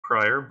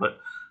prior, but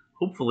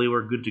hopefully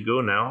we're good to go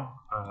now.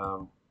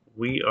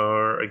 We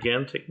are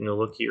again taking a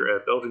look here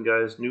at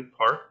BelgianGuy's new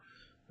park,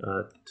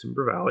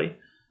 Timber Valley,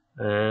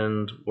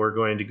 and we're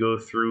going to go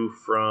through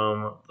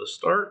from the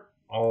start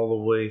all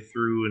the way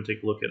through and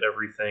take a look at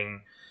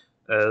everything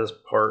as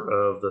part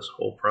of this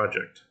whole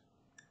project.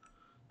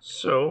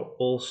 So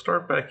we'll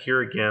start back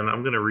here again.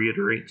 I'm going to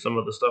reiterate some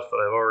of the stuff that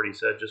I've already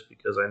said just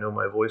because I know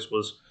my voice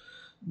was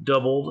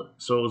doubled,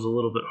 so it was a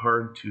little bit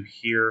hard to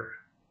hear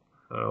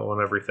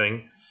on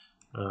everything.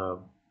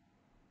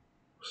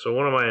 So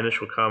one of my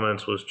initial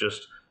comments was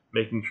just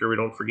making sure we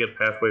don't forget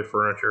pathway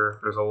furniture.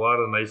 There's a lot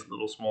of nice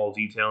little small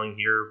detailing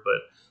here,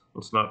 but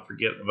let's not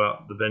forget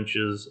about the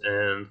benches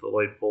and the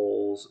light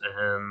poles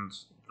and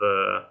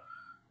the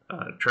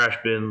trash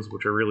bins,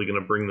 which are really going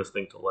to bring this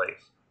thing to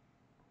life.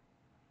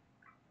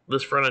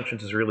 This front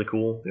entrance is really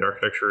cool. The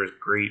architecture is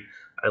great.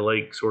 I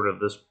like sort of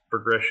this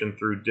progression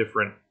through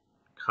different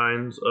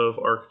kinds of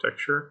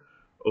architecture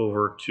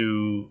over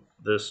to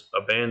this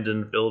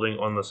abandoned building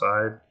on the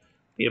side.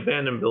 The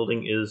abandoned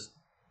building is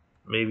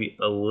maybe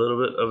a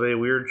little bit of a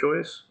weird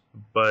choice,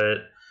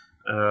 but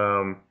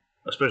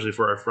especially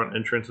for our front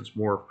entrance, it's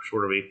more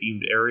sort of a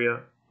themed area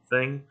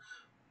thing,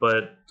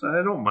 but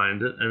I don't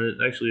mind it, and it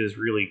actually is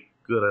really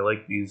good. I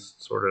like these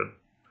sort of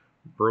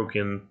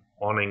broken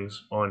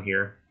awnings on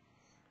here.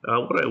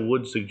 What I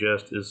would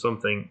suggest is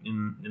something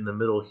in the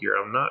middle here.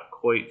 I'm not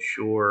quite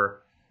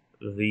sure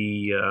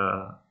these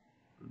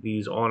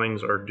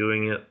awnings are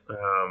doing it.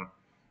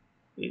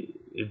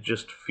 It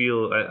just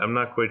feels, I'm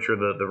not quite sure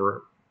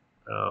the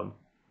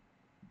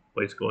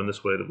white's going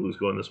this way, the blue's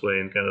going this way,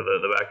 and kind of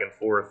the back and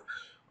forth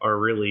are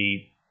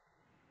really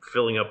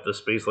filling up the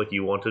space like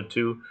you wanted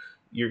to.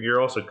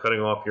 You're also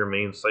cutting off your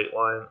main sight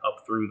line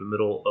up through the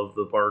middle of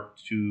the park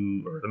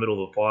or the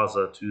middle of the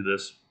plaza to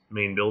this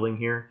main building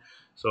here.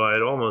 So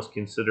I'd almost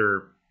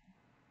consider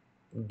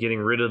getting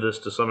rid of this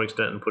to some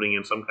extent and putting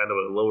in some kind of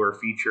a lower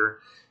feature.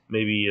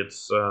 Maybe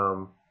it's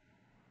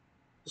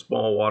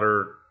small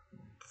water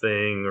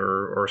thing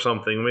or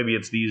something. Maybe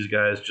it's these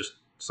guys just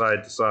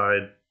side to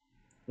side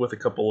with a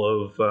couple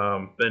of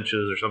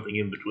benches or something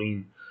in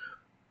between.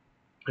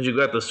 Because you've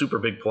got the super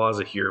big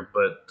plaza here,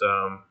 but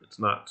it's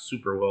not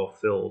super well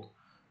filled.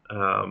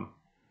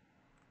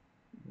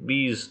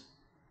 These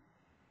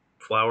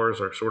flowers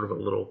are sort of a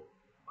little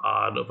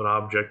odd of an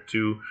object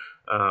too.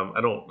 I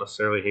don't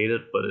necessarily hate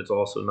it, but it's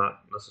also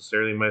not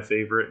necessarily my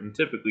favorite, and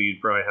typically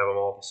you'd probably have them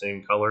all the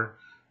same color.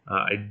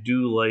 I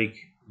do like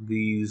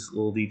these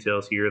little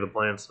details here, the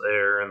plants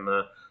there and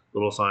the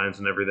little signs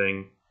and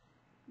everything.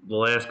 The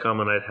last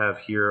comment I'd have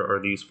here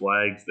are these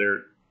flags.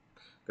 They're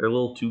a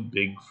little too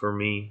big for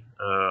me.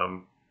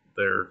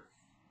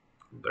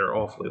 They're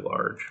awfully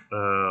large.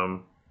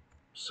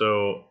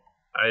 So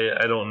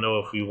I don't know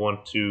if we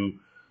want to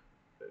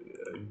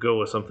go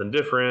with something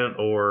different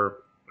or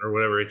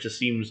whatever. It just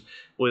seems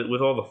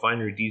with all the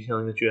finer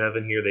detailing that you have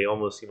in here, they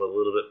almost seem a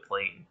little bit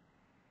plain.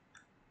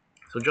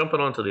 So jumping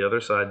onto the other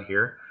side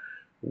here,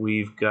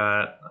 we've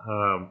got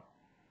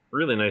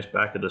really nice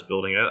back of this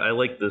building. I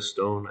like this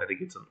stone. I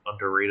think it's an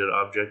underrated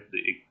object.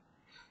 It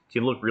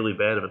can look really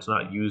bad if it's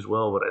not used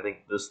well, but I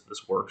think this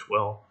works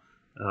well.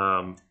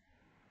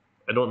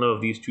 I don't know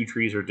if these two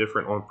trees are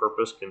different on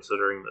purpose,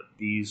 considering that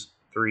these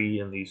three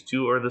and these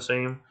two are the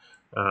same.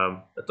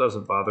 That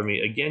doesn't bother me.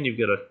 Again, you've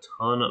got a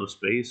ton of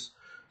space,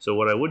 so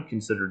what I would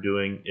consider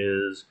doing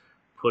is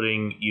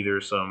putting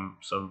either some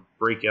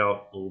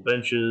breakout little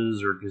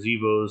benches or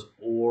gazebos,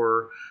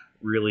 or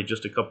really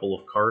just a couple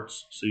of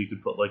carts, so you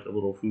could put like a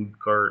little food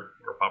cart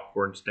or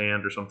popcorn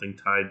stand or something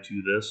tied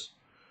to this.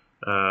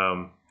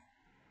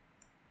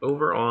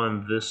 Over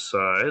on this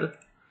side,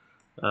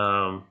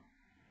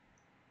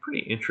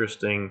 pretty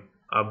interesting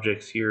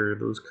objects here.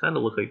 Those kind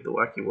of look like the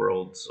Wacky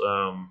World's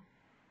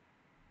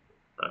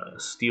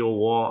steel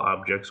wall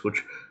objects,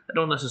 which I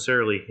don't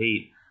necessarily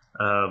hate.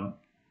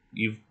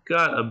 You've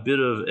got a bit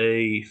of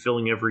a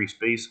filling every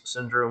space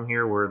syndrome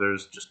here, where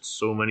there's just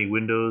so many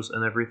windows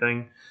and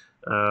everything.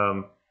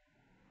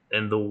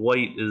 And the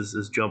white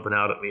is jumping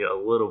out at me a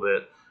little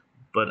bit,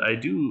 but I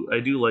do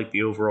like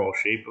the overall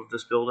shape of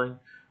this building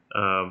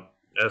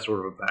as sort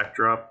of a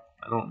backdrop.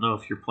 I don't know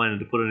if you're planning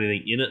to put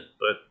anything in it,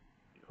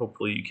 but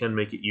hopefully you can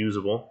make it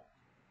usable.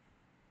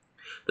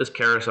 This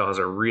carousel has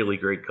a really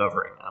great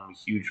covering. I'm a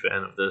huge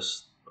fan of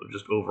this,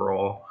 just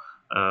overall.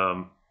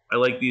 I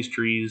like these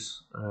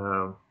trees.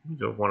 You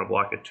don't want to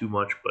block it too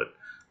much, but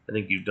I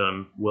think you've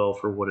done well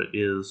for what it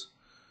is.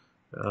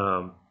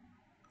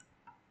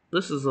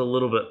 This is a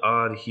little bit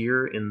odd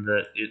here in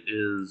that it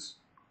is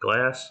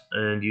glass,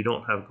 and you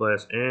don't have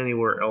glass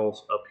anywhere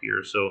else up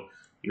here, so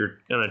you're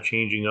kind of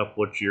changing up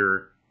what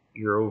your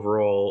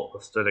overall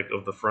aesthetic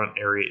of the front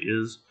area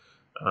is.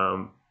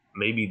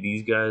 Maybe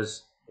these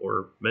guys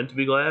were meant to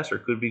be glass or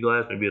could be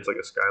glass. Maybe it's like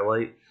a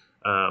skylight.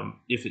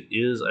 If it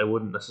is, I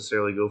wouldn't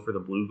necessarily go for the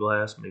blue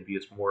glass. Maybe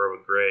it's more of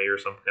a gray or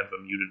some kind of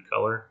a muted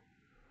color.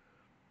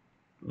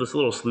 This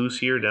little sluice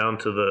here down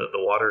to the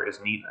water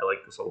is neat. I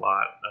like this a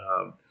lot.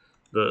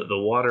 The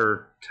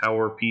water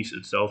tower piece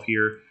itself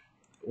here,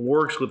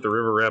 works with the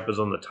river rapids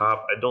on the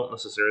top. I don't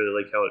necessarily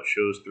like how it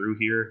shows through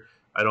here.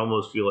 I'd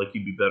almost feel like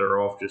you'd be better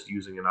off just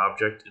using an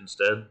object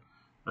instead,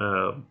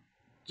 um,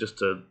 just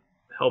to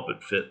help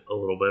it fit a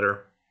little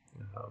better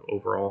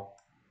overall.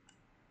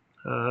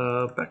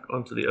 Back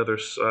onto the other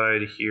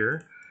side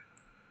here.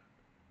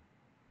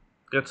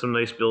 Got some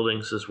nice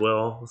buildings as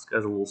well. This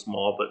guy's a little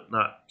small, but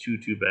not too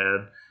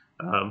bad.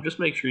 Just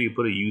make sure you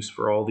put a use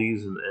for all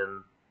these,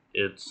 and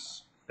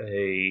it's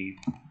a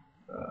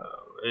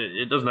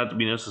it doesn't have to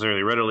be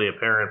necessarily readily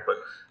apparent, but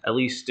at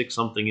least stick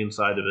something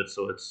inside of it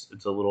so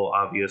it's a little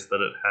obvious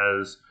that it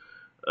has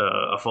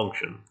a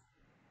function.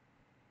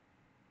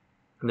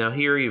 Now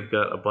here you've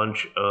got a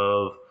bunch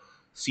of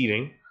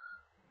seating,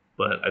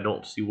 but I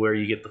don't see where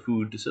you get the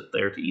food to sit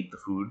there to eat the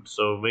food.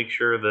 So make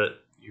sure that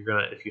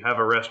if you have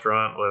a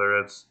restaurant, whether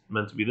it's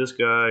meant to be this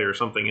guy or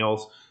something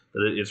else,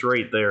 that it's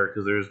right there,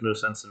 because there's no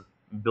sense in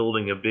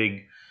building a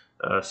big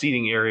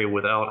seating area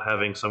without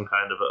having some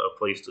kind of a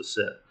place to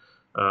sit.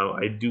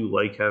 I do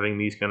like having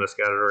these kind of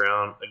scattered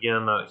around.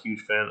 Again, not a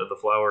huge fan of the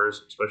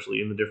flowers,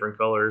 especially in the different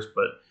colors,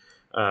 but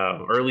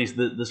or at least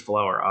this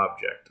flower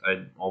object.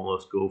 I'd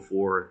almost go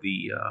for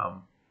the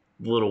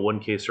little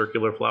 1K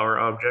circular flower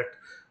object.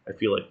 I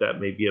feel like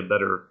that may be a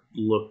better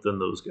look than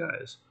those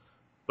guys.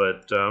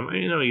 But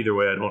either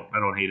way, I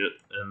don't hate it,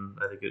 and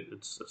I think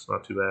it's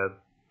not too bad.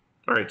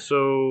 All right,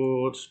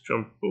 so let's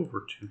jump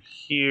over to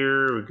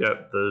here. We've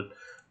got the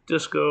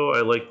disco.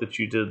 I like that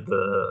you did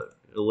the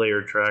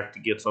layered track to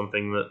get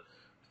something that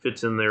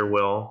fits in there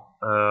well.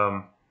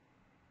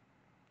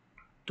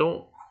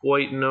 Don't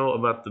quite know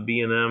about the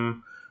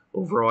B&M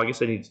overall. I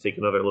guess I need to take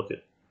another look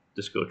at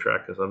disco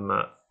track because I'm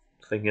not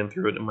thinking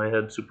through it in my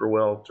head super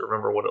well to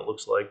remember what it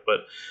looks like.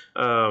 But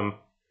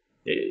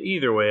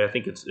either way, I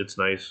think it's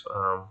nice.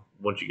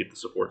 Once you get the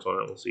supports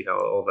on it, we'll see how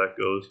all that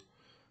goes.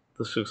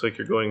 This looks like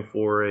you're going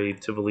for a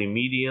Tivoli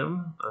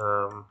medium.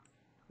 I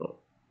don't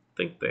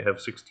think they have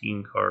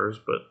 16 cars,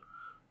 but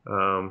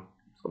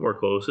somewhere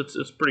close.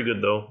 It's pretty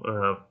good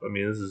though. I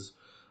mean, this is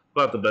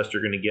about the best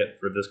you're going to get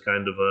for this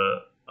kind of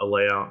a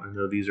layout. I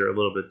know these are a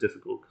little bit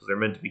difficult because they're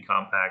meant to be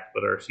compact,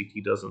 but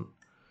RCT doesn't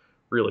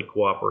really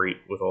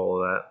cooperate with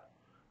all of that.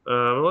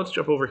 Let's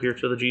jump over here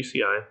to the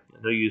GCI. I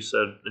know you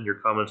said in your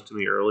comments to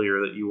me earlier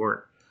that you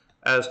weren't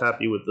as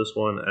happy with this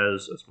one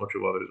as much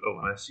of others. Oh,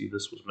 and I see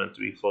this was meant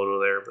to be photo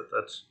there, but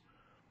that's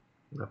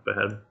not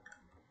bad.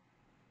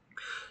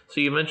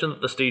 So you mentioned that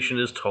the station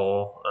is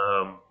tall,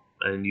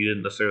 and you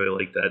didn't necessarily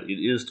like that. It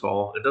is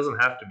tall. It doesn't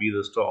have to be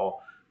this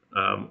tall.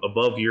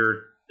 Above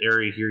your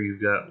area here,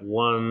 you've got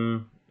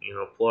one,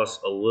 plus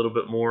a little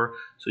bit more.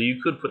 So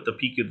you could put the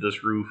peak of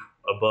this roof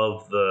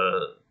above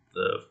the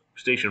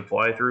station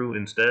fly-through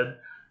instead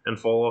and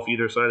fall off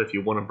either side if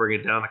you want to bring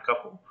it down a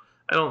couple.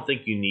 I don't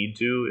think you need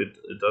to. It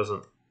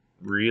doesn't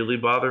really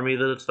bother me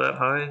that it's that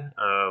high.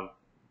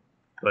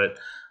 But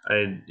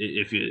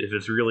if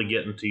it's really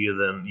getting to you,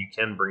 then you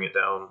can bring it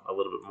down a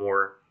little bit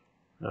more.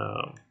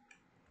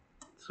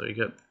 So you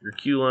got your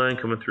queue line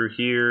coming through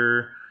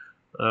here.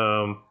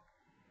 Let's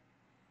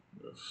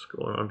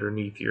go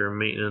underneath your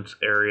maintenance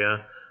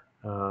area.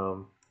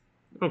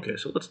 Okay,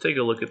 so let's take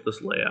a look at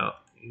this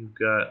layout. You've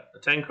got a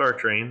 10-car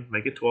train.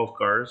 Make it 12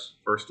 cars,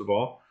 first of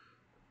all.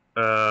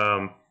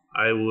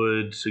 I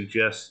would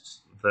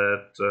suggest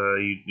that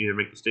you either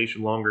make the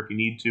station longer if you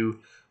need to,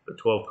 but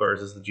 12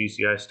 cars is the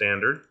GCI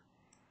standard.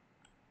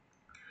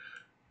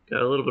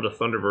 Got a little bit of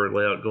Thunderbird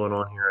layout going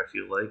on here, I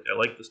feel like. I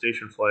like the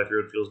station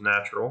fly-through. It feels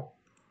natural.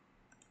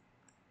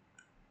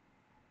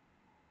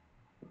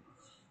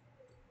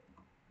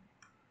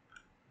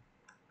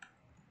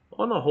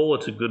 On the whole,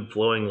 it's a good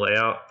flowing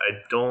layout. I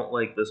don't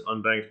like this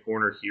unbanked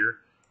corner here.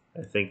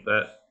 I think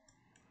that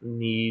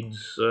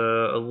needs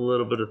a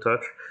little bit of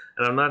touch.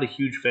 And I'm not a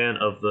huge fan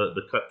of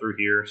the cut through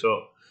here.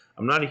 So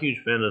I'm not a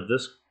huge fan of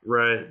this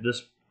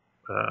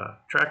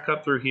track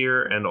cut through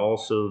here, and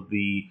also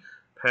the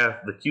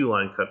queue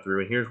line cut through.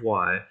 And here's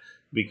why.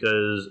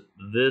 Because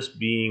this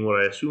being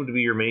what I assume to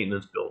be your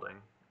maintenance building,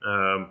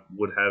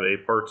 would have a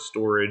parts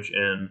storage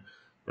and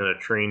a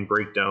train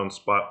breakdown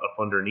spot up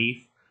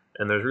underneath.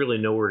 And there's really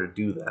nowhere to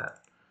do that.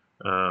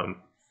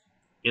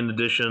 In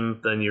addition,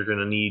 then you're going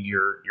to need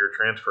your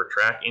transfer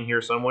track in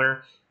here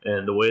somewhere.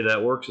 And the way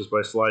that works is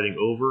by sliding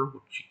over,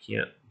 which you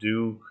can't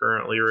do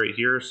currently right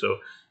here.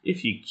 So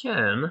if you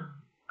can,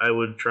 I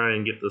would try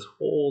and get this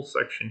whole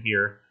section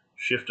here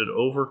shifted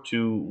over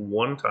to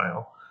one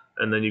tile.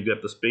 And then you've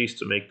got the space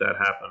to make that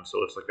happen.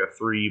 So it's like a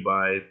 3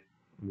 by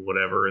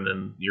whatever. And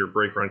then your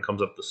brake run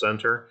comes up the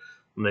center.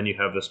 And then you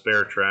have the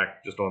spare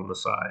track just on the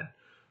side.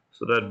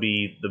 So that'd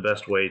be the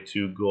best way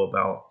to go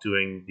about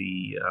doing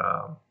the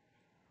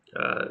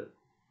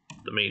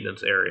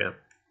maintenance area.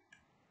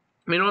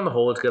 I mean, on the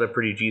whole, it's got a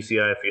pretty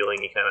GCI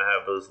feeling. You kind of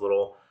have those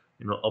little,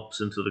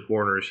 ups into the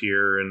corners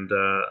here, and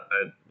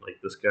like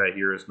this guy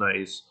here is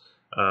nice.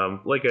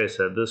 Like I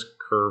said, this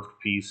curved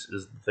piece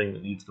is the thing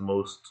that needs the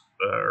most,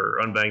 or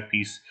unbanked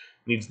piece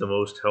needs the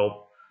most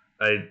help.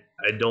 I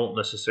don't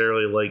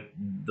necessarily like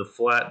the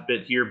flat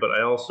bit here, but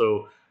I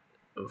also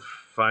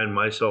find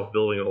myself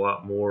building a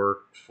lot more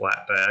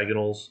flat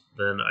diagonals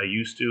than I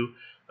used to,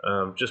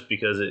 just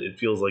because it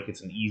feels like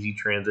it's an easy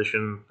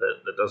transition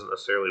that doesn't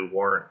necessarily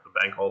warrant a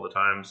bank all the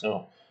time.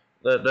 So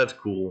that's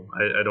cool.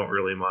 I don't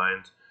really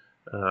mind.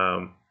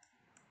 Um,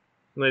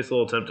 Nice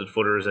little attempted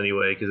footers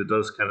anyway, because it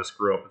does kind of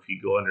screw up if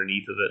you go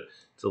underneath of it.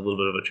 It's a little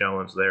bit of a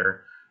challenge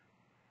there.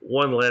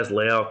 One last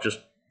layout, just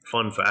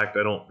fun fact,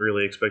 I don't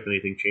really expect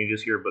anything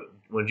changes here, but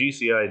when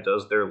GCI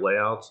does their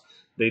layouts,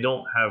 they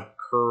don't have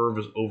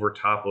curves over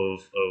top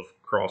of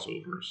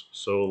crossovers.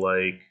 So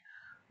like,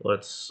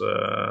 let's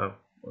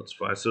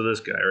find, so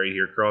this guy right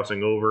here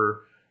crossing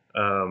over,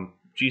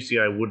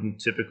 GCI wouldn't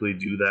typically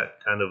do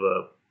that kind of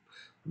a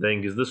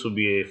thing, because this would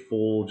be a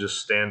full just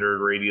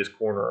standard radius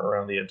corner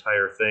around the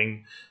entire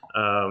thing,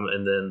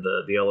 and then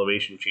the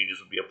elevation changes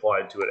would be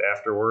applied to it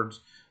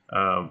afterwards.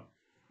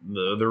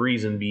 The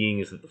reason being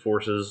is that the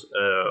forces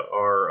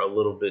are a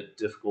little bit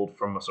difficult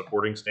from a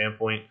supporting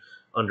standpoint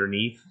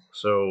underneath,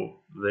 so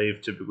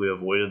they've typically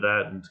avoided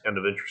that, and it's kind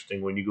of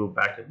interesting when you go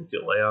back and look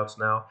at layouts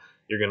now,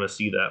 you're going to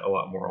see that a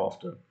lot more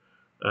often.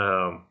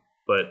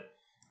 But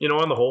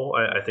on the whole,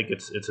 I think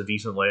it's a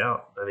decent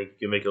layout. I think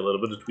you can make a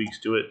little bit of tweaks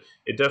to it.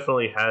 It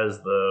definitely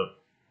has the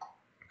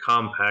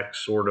compact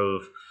sort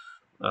of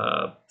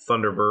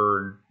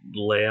Thunderbird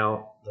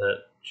layout that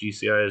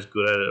GCI is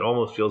good at. It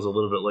almost feels a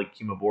little bit like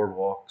Kima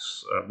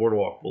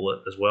Boardwalk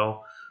Bullet as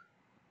well,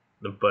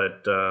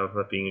 but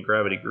that being a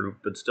gravity group.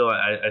 But still,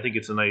 I think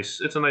it's a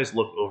nice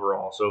look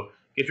overall. So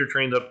get your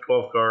trains up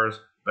 12 cars,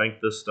 bank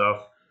this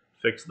stuff,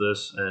 fix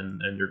this,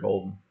 and you're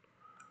golden.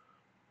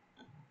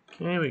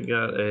 Okay, we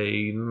got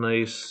a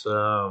nice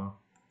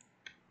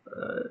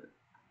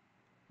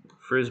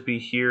frisbee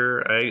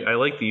here. I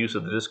like the use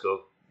of the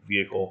disco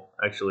vehicle.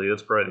 Actually,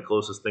 that's probably the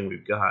closest thing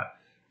we've got.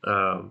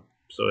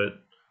 So it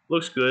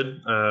looks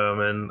good,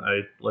 and I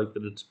like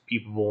that it's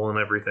peepable and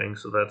everything.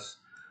 So that's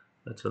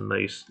a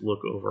nice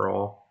look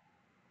overall.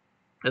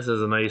 This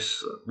is a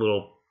nice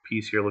little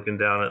piece here, looking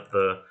down at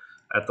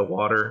the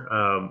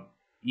water.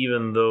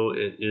 Even though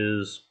it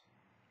is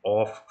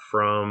off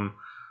from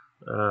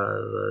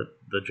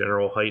the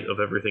general height of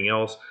everything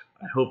else,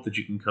 I hope that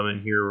you can come in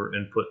here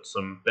and put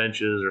some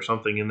benches or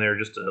something in there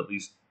just to at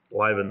least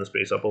liven the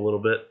space up a little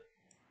bit.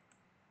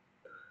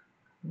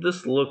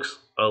 This looks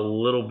a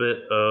little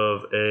bit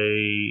of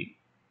a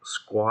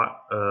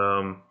squat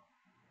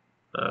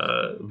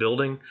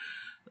building,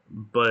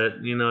 but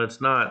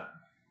it's not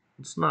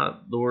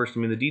the worst. I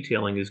mean, the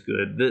detailing is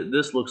good.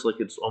 This looks like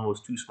it's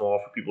almost too small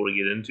for people to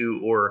get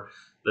into, or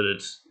that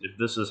if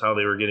this is how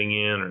they were getting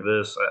in, or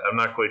this. I'm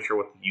not quite sure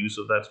what the use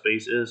of that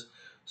space is.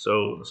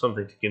 So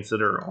something to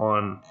consider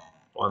on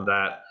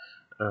that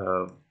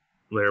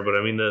there. But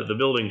I mean, the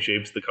building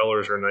shapes, the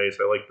colors are nice.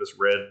 I like this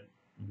red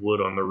wood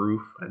on the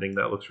roof. I think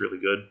that looks really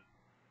good.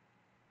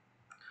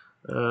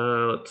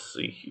 Let's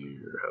see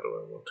here. How do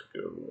I want to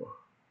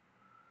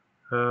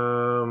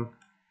go?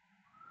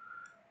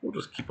 We'll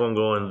just keep on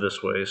going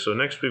this way. So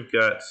next we've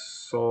got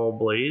Saw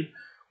Blade,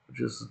 which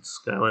is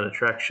Skyline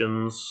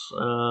Attractions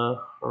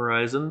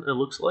Horizon, it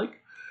looks like.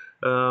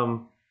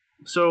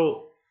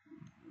 So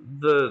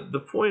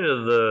the point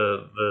of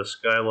the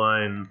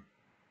Skyline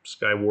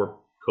Skywarp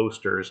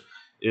coasters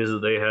is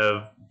that they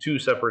have two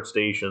separate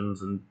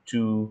stations and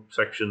two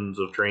sections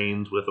of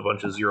trains with a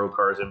bunch of zero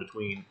cars in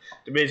between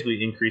to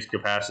basically increase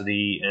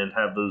capacity and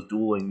have those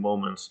dueling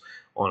moments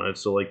on it.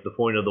 So like the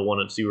point of the one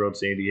at SeaWorld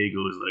San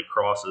Diego is that it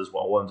crosses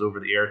while one's over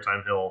the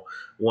airtime hill,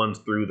 one's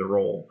through the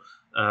roll.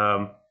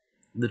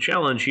 The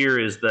challenge here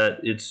is that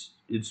it's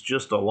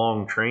just a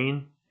long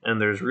train and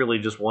there's really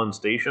just one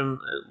station,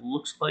 it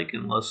looks like,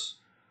 unless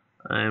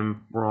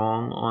I'm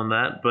wrong on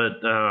that.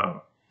 But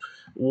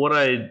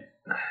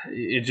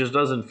it just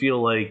doesn't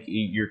feel like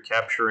you're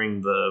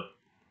capturing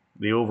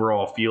the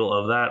overall feel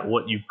of that.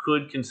 What you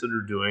could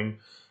consider doing,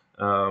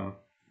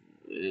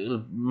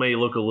 it may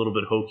look a little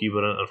bit hokey,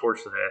 but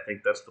unfortunately I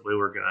think that's the way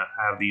we're going to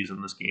have these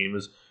in this game,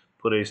 is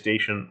put a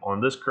station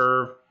on this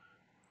curve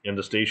and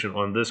a station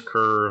on this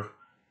curve,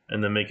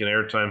 and then make an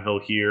airtime hill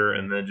here,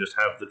 and then just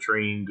have the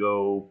train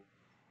go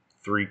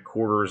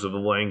 3/4 of the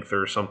length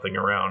or something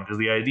around. Because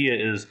the idea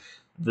is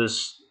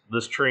this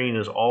train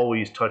is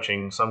always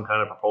touching some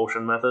kind of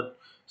propulsion method.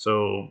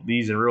 So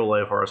these in real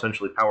life are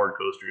essentially powered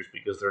coasters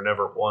because they're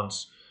never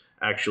once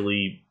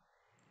actually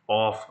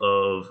off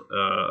of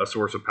a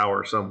source of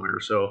power somewhere.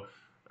 So,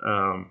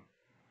 and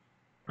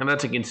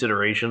that's a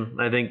consideration.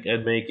 I think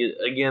I'd make it,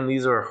 again,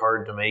 these are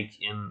hard to make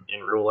in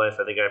real life.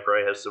 I think I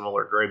probably have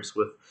similar gripes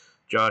with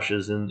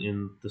Josh's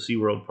in the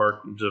SeaWorld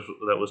park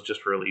that was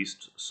just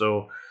released.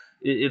 So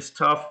it's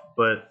tough,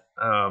 but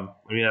I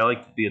mean, I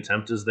like that the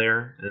attempt is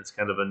there, and it's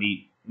kind of a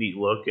neat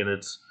look, and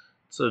it's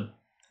a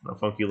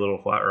funky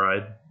little flat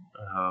ride,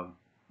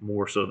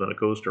 more so than a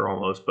coaster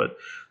almost. But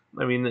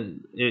I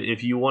mean,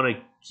 if you want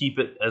to keep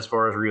it as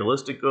far as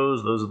realistic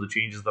goes, those are the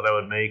changes that I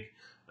would make.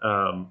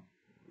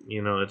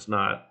 It's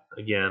not,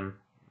 again,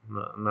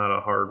 not a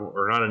hard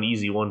or not an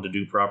easy one to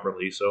do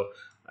properly. So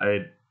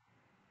I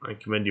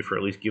commend you for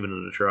at least giving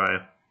it a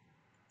try.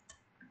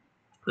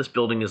 This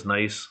building is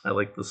nice. I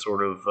like the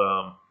sort of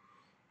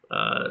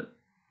uh,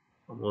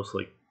 almost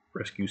like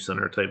rescue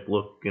center type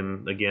look,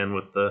 and again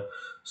with the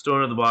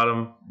stone at the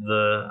bottom,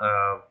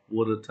 the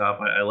wood at the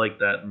top. I like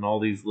that, and all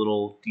these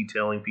little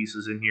detailing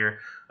pieces in here.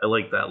 I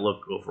like that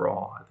look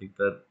overall. I think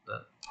that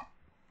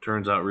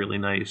turns out really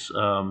nice.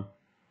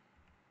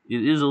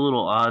 It is a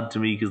little odd to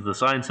me because the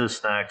sign says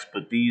snacks,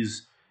 but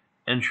these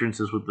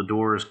entrances with the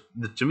doors,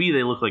 to me,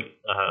 they look like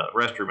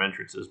restroom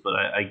entrances, but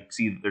I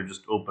see that they're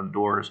just open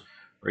doors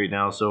right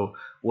now. So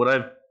what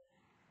I've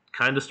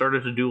kind of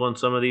started to do on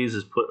some of these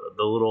is put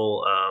the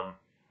little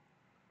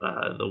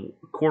the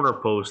corner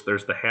post.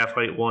 There's the half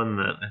height one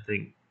that I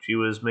think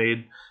Chiwa's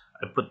made.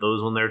 I put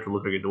those on there to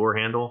look like a door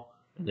handle,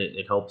 and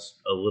it helps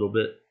a little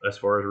bit as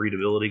far as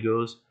readability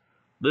goes.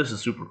 This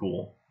is super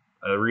cool.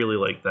 I really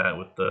like that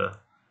with the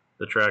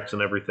tracks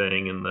and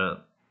everything, and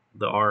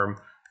the arm.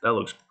 That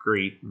looks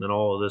great. And then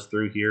all of this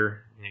through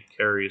here, and it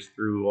carries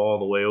through all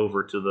the way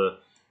over to the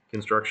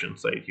construction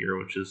site here,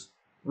 which is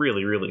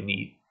really, really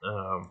neat.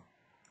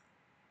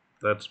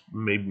 That's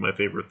maybe my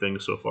favorite thing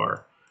so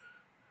far.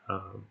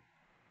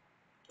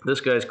 This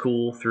guy's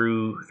cool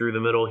through the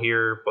middle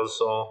here,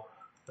 Buzzsaw.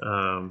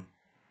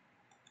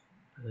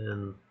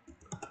 And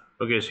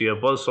okay, so you have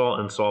Buzzsaw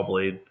and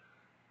Sawblade.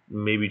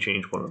 Maybe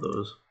change one of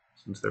those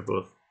since they're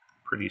both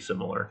pretty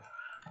similar.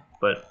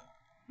 But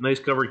nice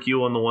covered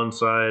queue on the one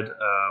side.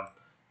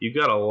 You've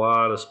got a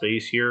lot of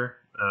space here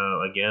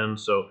again,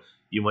 so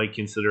you might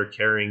consider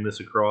carrying this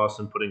across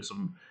and putting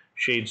some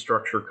shade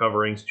structure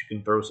coverings that you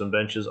can throw some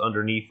benches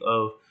underneath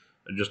of,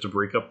 just to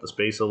break up the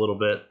space a little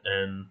bit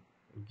and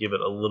give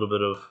it a little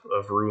bit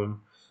of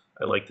room.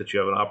 I like that you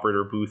have an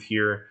operator booth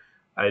here.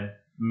 I'd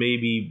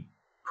maybe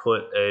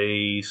put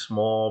a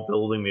small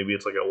building, maybe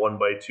it's like a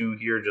 1x2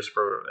 here, just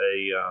for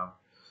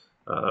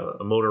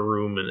a motor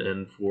room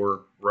and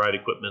for ride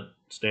equipment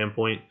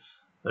standpoint,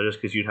 just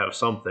because you'd have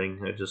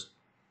something. I just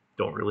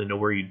don't really know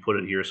where you'd put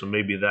it here, so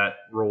maybe that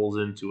rolls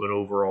into an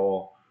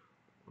overall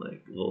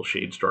like little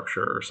shade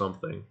structure or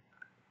something.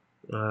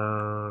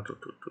 Let's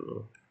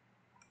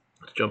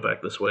jump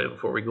back this way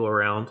before we go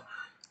around.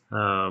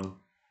 I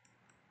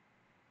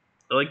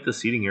like the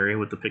seating area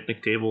with the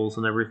picnic tables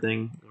and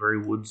everything. Very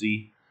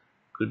woodsy,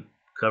 good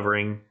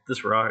covering.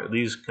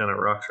 These kind of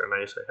rocks are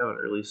nice. I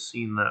haven't really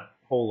seen that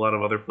whole lot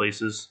of other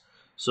places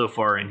so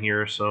far in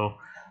here, so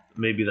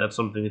maybe that's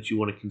something that you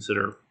want to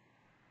consider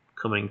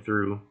coming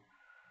through.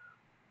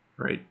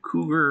 Right,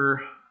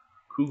 Cougar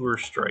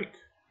Strike.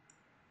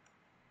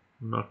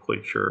 I'm not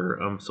quite sure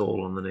I'm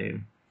sold on the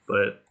name,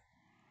 but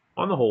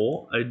on the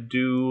whole, I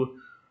do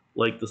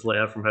like this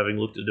layout from having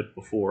looked at it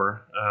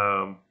before.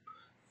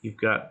 You've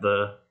got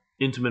the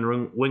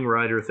Intamin Wing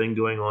Rider thing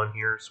going on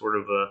here, sort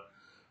of a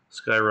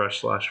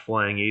Skyrush /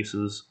 Flying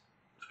Aces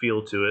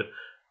feel to it.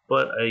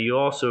 But you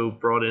also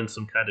brought in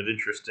some kind of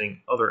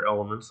interesting other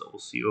elements that we'll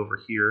see over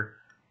here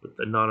with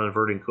the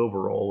non-inverting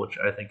Cobra roll, which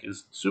I think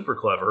is super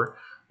clever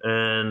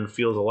and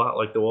feels a lot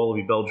like the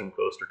Wallaby Belgian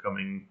coaster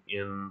coming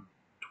in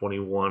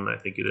 21, I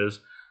think it is.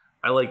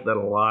 I like that a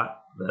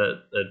lot.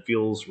 That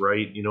feels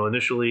right. You know,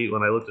 initially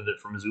when I looked at it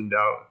from zoomed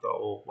out, I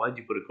thought, well, why'd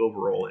you put a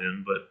Cobra roll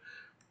in? But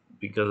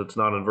because it's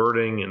not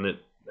inverting and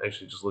it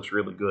actually just looks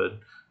really good.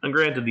 And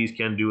granted, these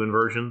can do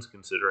inversions,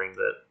 considering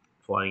that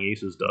Flying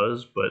Aces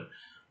does, but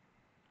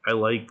I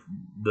like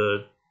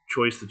the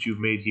choice that you've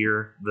made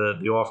here.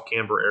 The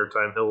off-camber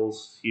airtime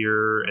hills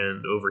here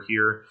and over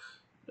here.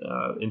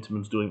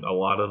 Intamin's doing a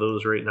lot of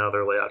those right now.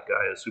 Their layout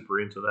guy is super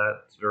into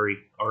that. It's very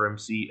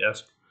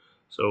RMC-esque.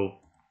 So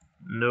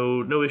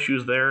no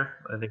issues there.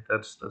 I think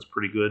that's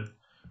pretty good.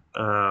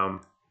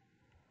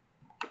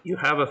 You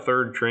have a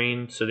third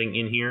train sitting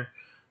in here.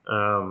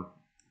 I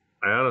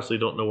honestly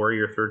don't know where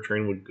your third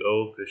train would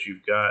go, because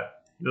you've got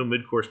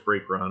mid-course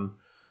brake run,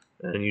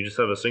 and you just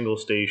have a single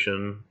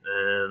station,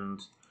 and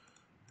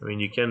I mean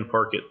you can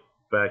park it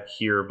back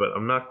here, but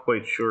I'm not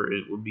quite sure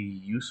it would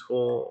be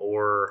useful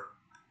or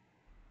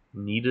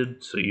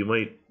needed, so you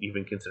might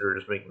even consider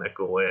just making that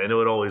go away. I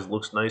know it always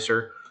looks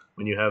nicer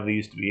when you have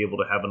these to be able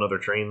to have another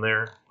train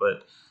there,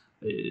 but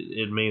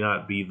it may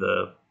not be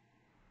the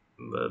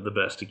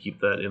best to keep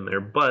that in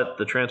there. But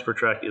the transfer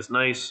track is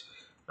nice.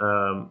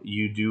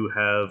 You do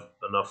have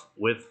enough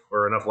width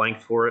or enough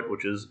length for it,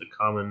 which is a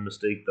common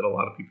mistake that a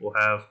lot of people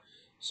have.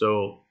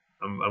 So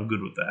I'm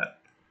good with that.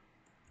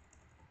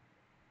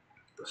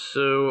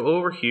 So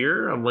over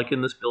here, I'm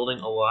liking this building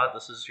a lot.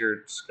 This is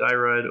your sky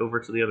ride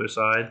over to the other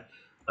side.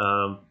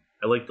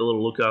 I like the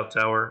little lookout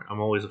tower. I'm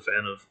always a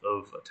fan of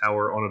a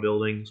tower on a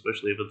building,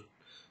 especially if it's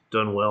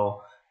done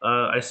well.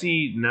 I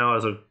see now,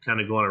 as I've kind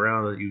of gone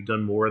around, that you've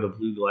done more of the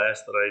blue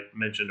glass that I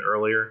mentioned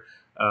earlier.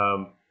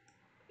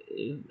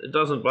 It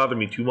doesn't bother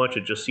me too much.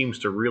 It just seems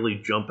to really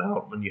jump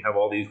out when you have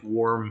all these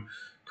warm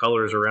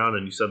colors around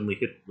and you suddenly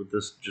hit with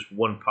this just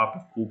one pop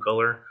of cool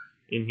color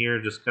in here.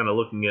 Just kind of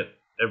looking at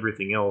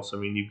everything else. I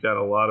mean, you've got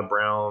a lot of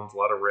browns, a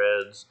lot of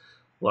reds,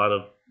 a lot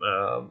of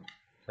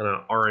kind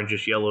of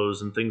orangish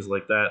yellows and things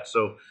like that.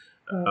 So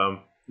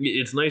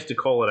it's nice to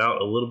call it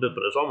out a little bit,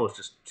 but it's almost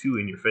just too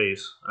in your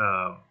face.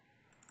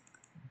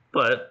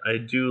 But I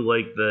do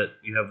like that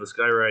you have the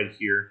sky ride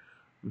here.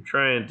 I'm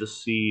trying to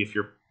see if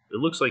you're. It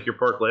looks like your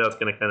park layout's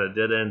going to kind of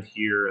dead end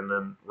here and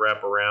then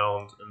wrap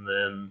around and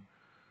then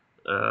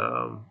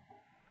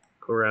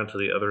go around to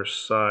the other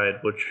side,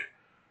 which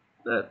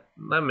that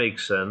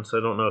makes sense. I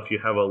don't know if you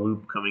have a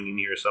loop coming in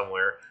here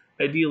somewhere.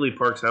 Ideally,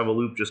 parks have a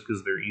loop just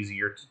because they're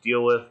easier to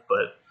deal with,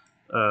 but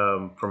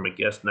from a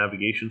guest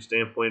navigation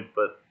standpoint.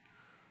 But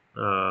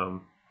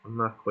I'm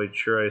not quite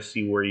sure I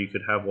see where you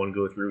could have one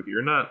go through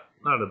here. Not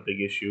a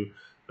big issue.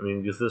 I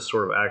mean, because this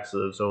sort of acts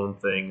as its own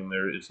thing, and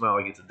it's not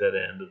like it's a dead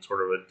end. It's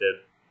sort of a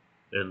dead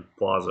end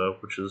plaza,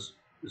 which is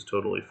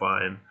totally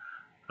fine.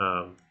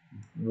 Um,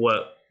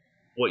 what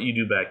you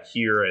do back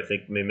here, I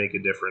think, may make a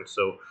difference.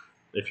 So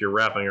if you're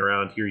wrapping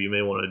around here, you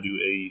may want to do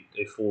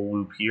a full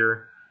loop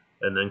here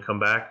and then come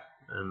back,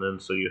 and then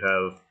so you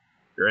have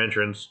your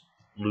entrance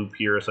loop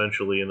here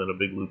essentially, and then a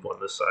big loop on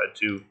this side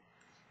too.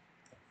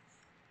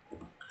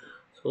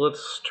 So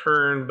let's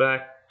turn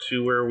back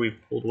to where we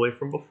pulled away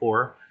from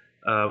before.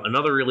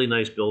 Another really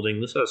nice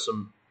building. This has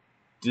some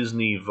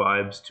Disney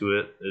vibes to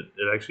it. It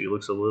actually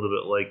looks a little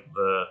bit like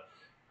the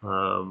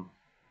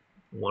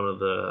one of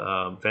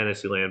the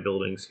Fantasyland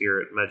buildings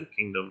here at Magic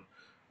Kingdom.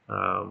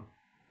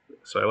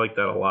 So I like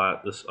that a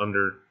lot. This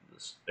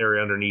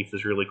area underneath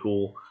is really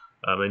cool.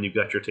 And you've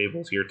got your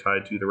tables here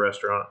tied to the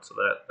restaurant, so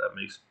that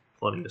makes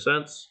plenty of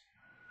sense.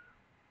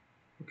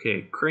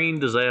 Okay, Crane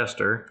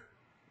Disaster.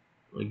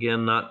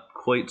 Again, not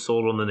quite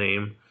sold on the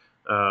name.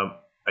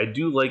 I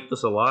do like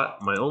this a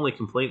lot. My only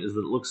complaint is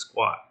that it looks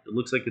squat. It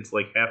looks like it's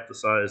like half the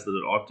size that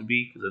it ought to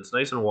be because it's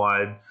nice and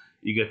wide.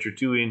 You got your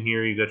two in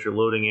here, you got your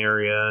loading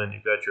area, and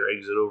you've got your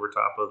exit over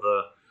top of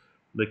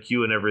the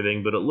queue and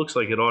everything, but it looks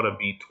like it ought to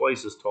be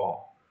twice as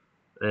tall.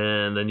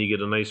 And then you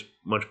get a nice,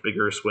 much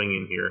bigger swing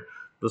in here.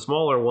 The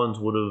smaller ones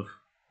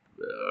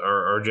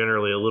are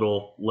generally a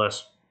little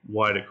less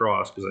wide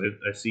across because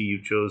I see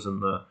you've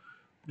chosen the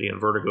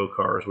Invertigo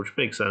cars, which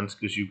makes sense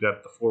because you've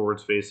got the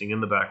forwards facing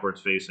and the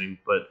backwards facing,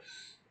 but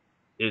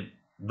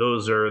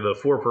those are the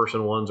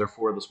 4-person ones are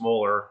for the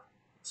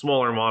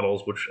smaller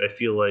models, which I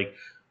feel like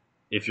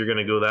if you're going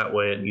to go that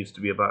way, it needs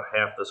to be about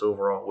half this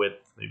overall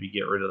width. Maybe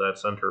get rid of that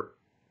center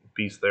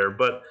piece there.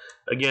 But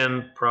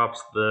again,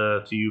 props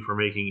to you for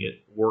making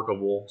it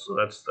workable. So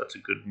that's a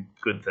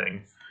good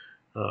thing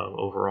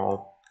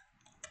overall.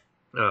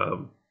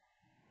 And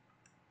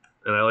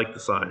I like the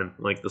sign.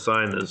 Like the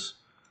sign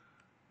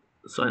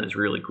is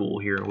really cool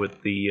here with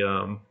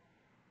the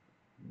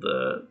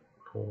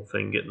whole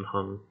thing getting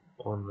hung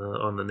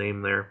on the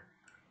name there.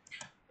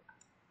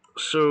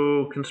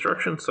 So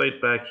construction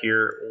site back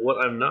here,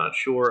 what I'm not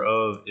sure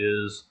of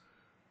is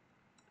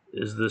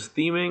this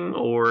theming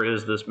or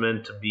is this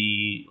meant to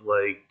be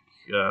like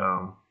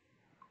a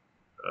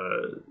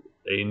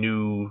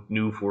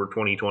new for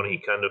 2020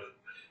 kind of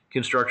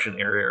construction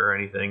area or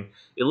anything.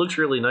 It looks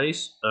really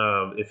nice.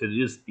 If it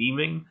is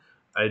theming,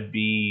 I'd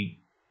be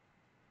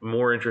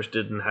more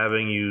interested in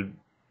having you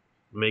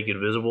make it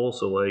visible.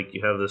 So like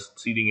you have this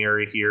seating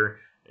area here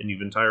and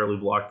you've entirely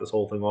blocked this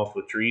whole thing off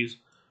with trees.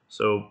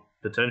 So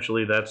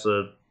potentially that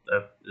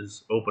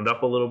is opened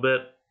up a little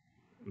bit.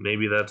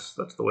 Maybe that's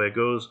the way it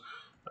goes.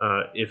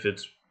 If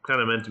it's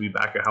kind of meant to be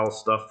back of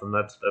house stuff, then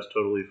that's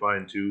totally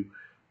fine too.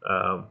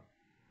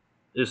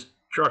 This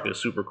truck is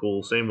super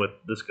cool. Same with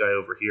this guy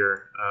over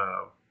here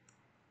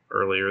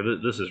earlier.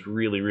 This is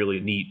really,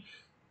 really neat.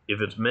 If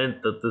it's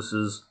meant that this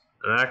is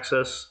an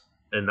access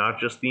and not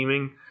just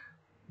theming,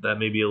 that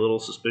may be a little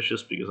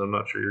suspicious because I'm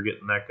not sure you're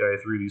getting that guy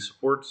through these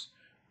supports.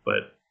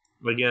 But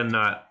again,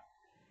 not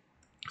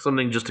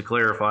something just to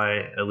clarify,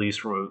 at least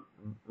from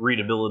a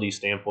readability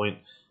standpoint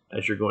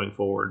as you're going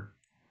forward.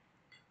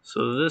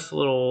 So this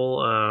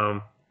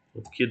little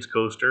kids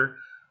coaster,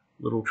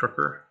 little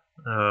trucker,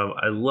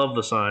 I love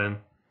the sign.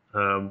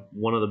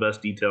 One of the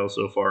best details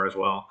so far as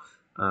well.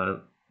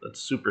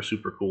 That's super,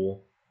 super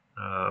cool.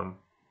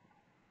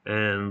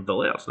 And the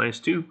layout's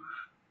nice too.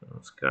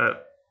 It's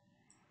got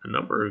a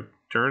number of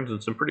turns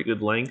and some pretty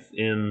good length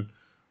in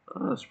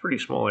it's a pretty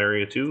small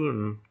area too,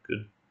 and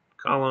good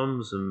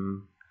columns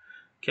and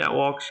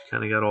catwalks.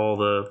 Kind of got all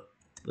the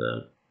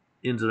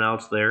ins and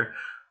outs there.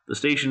 The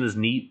station is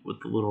neat with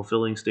the little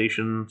filling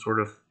station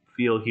sort of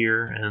feel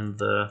here, and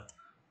the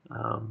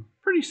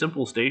pretty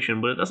simple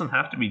station, but it doesn't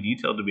have to be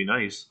detailed to be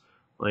nice.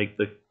 Like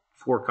the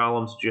 4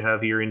 columns that you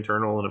have here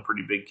internal and a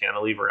pretty big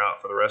cantilever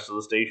out for the rest of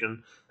the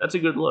station. That's a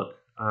good look.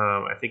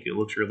 I think it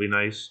looks really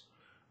nice.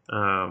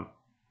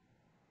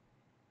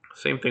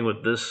 Same thing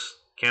with this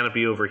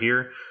canopy over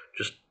here.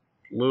 Just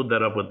load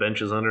that up with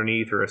benches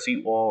underneath or a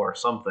seat wall or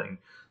something.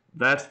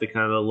 That's the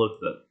kind of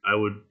look that I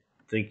would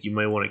think you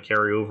might want to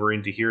carry over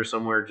into here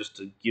somewhere just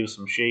to give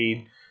some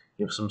shade,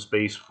 give some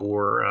space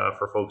for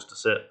folks to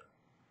sit.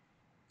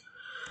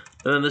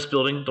 And then this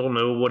building, don't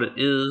know what it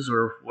is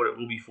or what it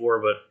will be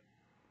for, but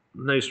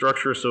nice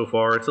structure so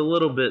far. It's a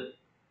little bit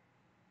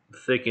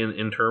thick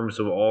in terms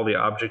of all the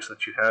objects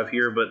that you have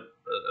here, but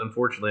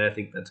unfortunately, I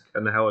think that's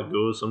kind of how it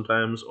goes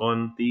sometimes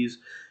on these.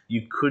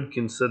 You could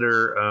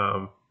consider,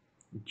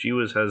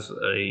 GWIS has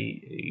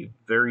a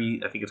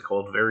very, I think it's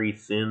called very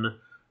thin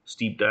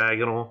steep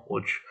diagonal,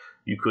 which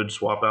you could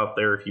swap out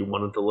there if you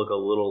wanted to look a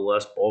little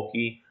less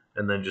bulky,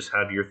 and then just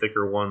have your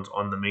thicker ones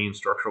on the main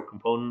structural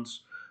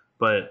components.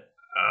 But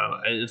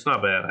it's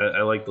not bad.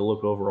 I like the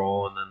look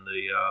overall, and then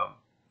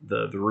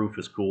the roof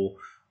is cool.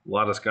 A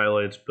lot of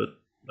skylights, but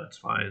that's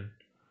fine.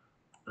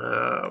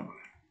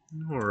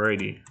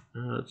 Alrighty,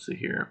 let's see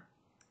here.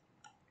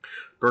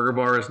 Burger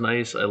bar is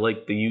nice. I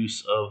like the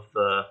use of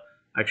the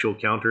actual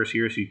counters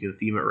here, so you can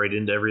theme it right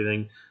into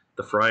everything.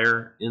 The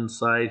fryer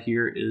inside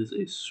here is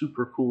a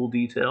super cool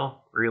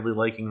detail. Really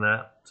liking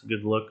that. It's a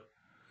good look.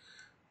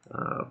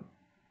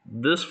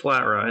 This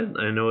flat ride,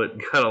 I know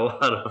it got a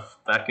lot of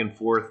back and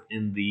forth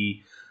in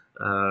the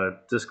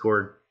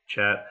Discord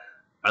chat.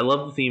 I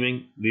love the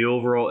theming. The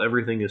overall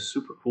everything is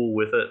super cool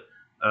with it,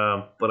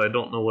 but I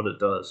don't know what it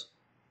does.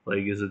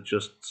 Like, is it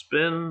just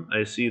spin?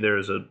 I see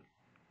there's a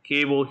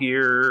cable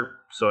here,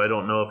 so I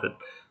don't know if it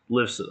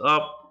lifts it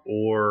up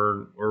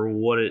or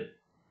what it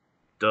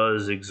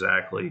does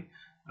exactly.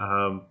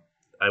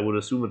 I would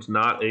assume it's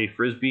not a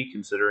frisbee,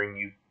 considering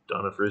you've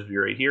done a frisbee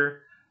right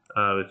here.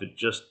 If it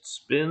just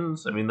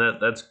spins, I mean,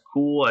 that's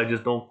cool. I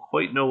just don't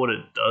quite know what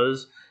it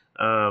does,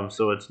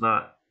 so it's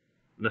not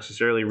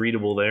necessarily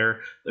readable there.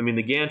 I mean,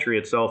 the gantry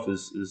itself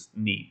is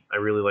neat. I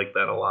really like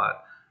that a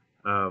lot.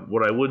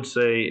 What I would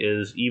say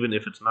is, even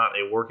if it's not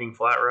a working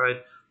flat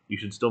ride, you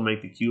should still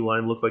make the queue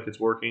line look like it's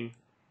working.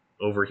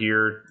 Over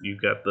here,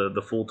 you've got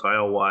the full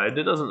tile wide.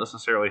 It doesn't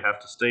necessarily have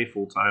to stay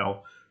full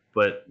tile,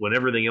 but when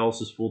everything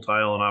else is full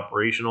tile and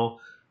operational,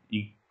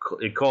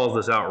 it calls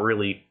this out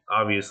really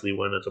obviously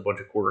when it's a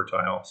bunch of quarter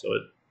tile, so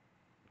it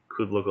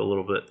could look a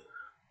little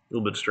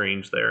bit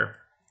strange there.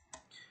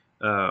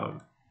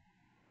 So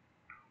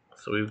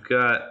we've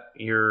got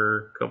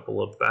your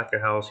couple of back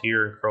of house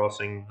here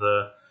crossing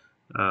the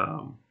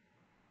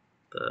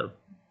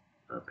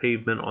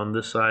pavement on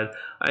this side.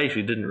 I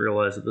actually didn't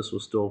realize that this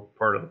was still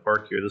part of the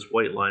park here. This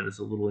white line is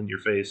a little in your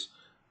face.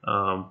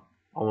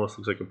 Almost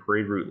looks like a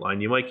parade route line.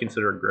 You might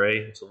consider it gray.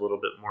 It's a little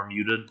bit more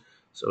muted,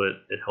 so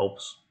it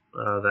helps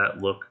that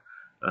look.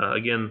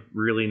 Again,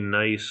 really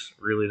nice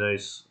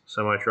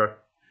semi-truck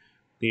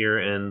here,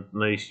 and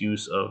nice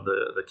use of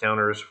the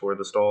counters for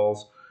the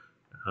stalls.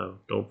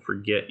 Don't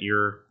forget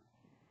your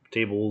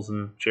tables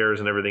and chairs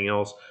and everything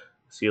else.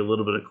 See a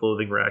little bit of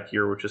clothing rack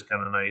here, which is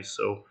kind of nice.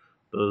 So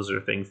those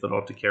are things that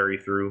ought to carry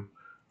through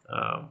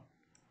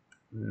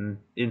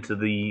into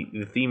the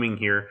theming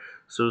here.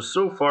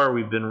 So far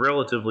we've been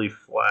relatively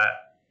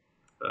flat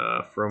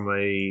from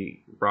a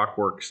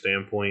rockwork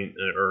standpoint,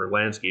 or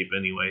landscape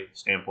anyway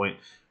standpoint.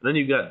 And then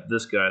you've got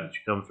this guy that you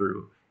come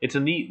through. It's a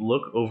neat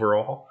look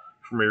overall.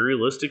 From a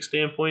realistic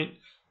standpoint,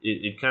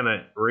 it kind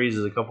of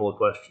raises a couple of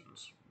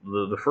questions.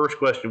 The first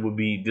question would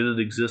be, did it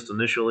exist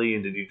initially,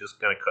 and did you just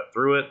kind of cut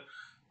through it?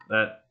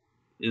 That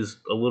is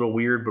a little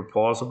weird, but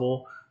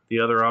plausible. The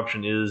other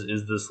option is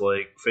this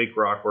like fake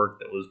rockwork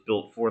that was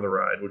built for the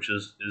ride, which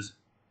is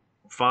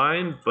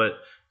fine, but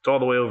it's all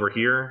the way over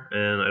here,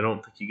 and I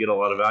don't think you get a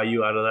lot of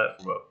value out of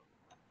that from a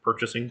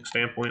purchasing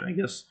standpoint, I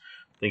guess,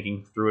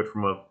 thinking through it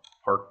from a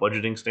park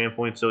budgeting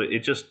standpoint. So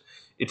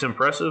it's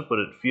impressive, but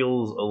it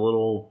feels a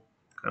little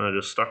kind of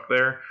just stuck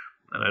there,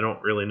 and I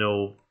don't really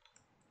know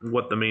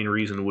what the main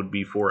reason would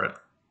be for it.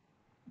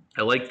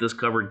 I like this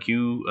covered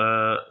queue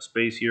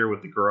space here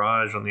with the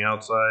garage on the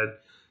outside.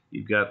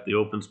 You've got the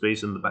open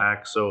space in the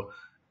back, so,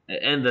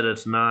 and that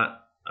it's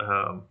not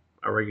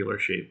a regular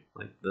shape.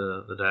 Like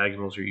the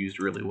diagonals are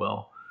used really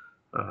well.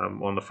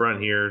 On the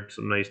front here,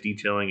 some nice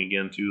detailing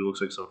again too.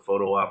 Looks like some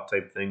photo op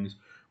type things.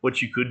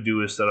 What you could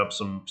do is set up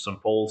some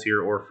poles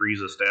here, or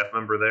freeze a staff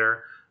member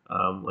there,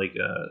 like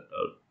a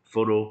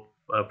photo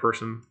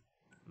person.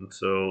 And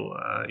so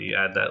you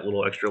add that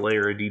little extra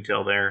layer of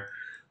detail there.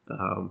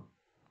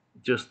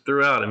 Just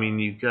throughout, I mean,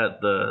 you've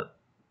got the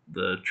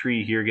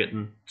tree here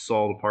getting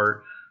sawed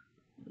apart.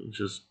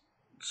 Just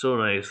so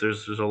nice.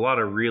 There's a lot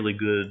of really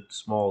good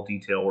small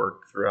detail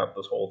work throughout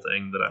this whole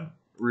thing that I'm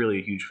really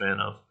a huge fan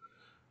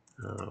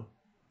of.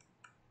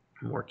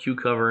 More queue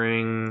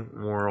covering,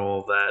 more all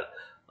of that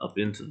up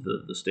into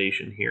the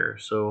station here.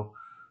 So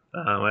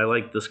I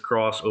like this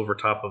cross over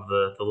top of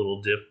the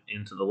little dip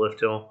into the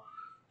lift hill.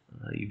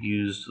 You've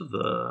used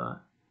the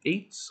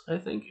 8s, I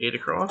think, 8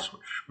 across,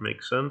 which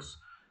makes sense.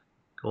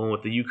 Going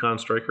with the Yukon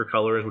Striker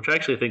colors, which I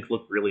actually think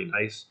look really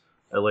nice.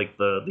 I like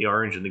the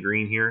orange and the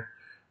green here.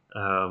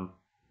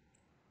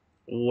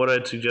 What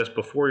I'd suggest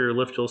before your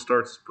lift hill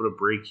starts is put a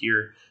brake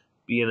here.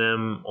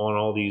 B&M on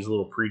all these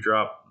little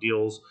pre-drop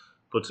deals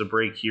puts a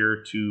brake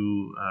here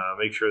to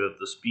make sure that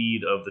the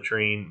speed of the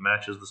train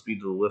matches the speed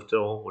of the lift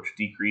hill, which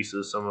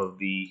decreases some of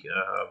the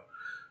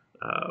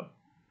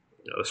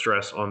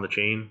stress on the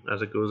chain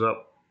as it goes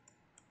up.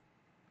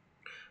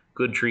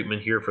 Good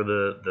treatment here for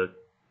the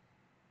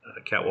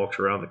catwalks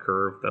around the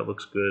curve. That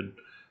looks good.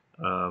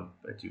 And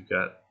you've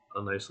got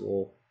a nice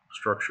little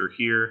structure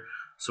here.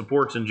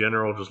 Supports in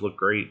general just look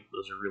great.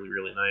 Those are really,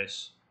 really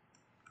nice.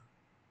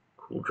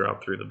 Cool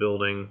drop through the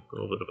building. A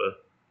little bit of a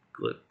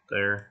glit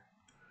there.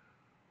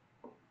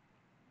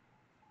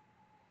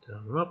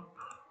 Down and up.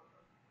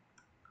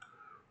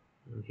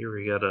 And here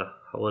we got a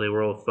Holiday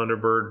World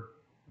Thunderbird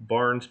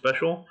barn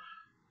special,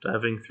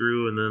 diving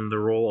through, and then the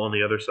roll on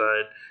the other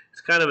side.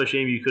 It's kind of a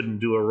shame you couldn't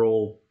do a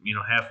roll,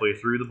 halfway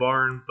through the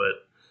barn,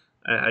 but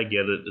I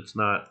get it. It's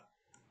not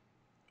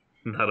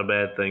a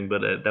bad thing,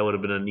 but that would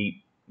have been a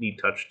neat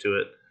touch to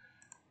it.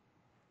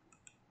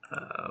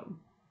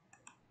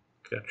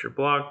 Got your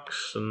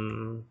blocks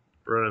and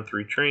running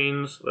 3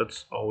 trains.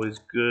 That's always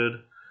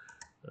good.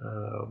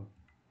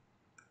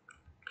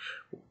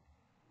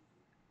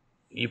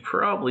 You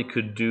probably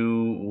could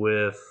do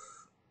with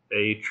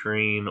a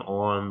train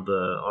on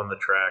the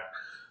track.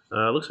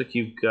 Looks like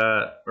you've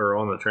got, or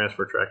on the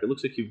transfer track, it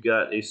looks like you've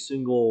got a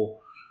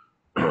single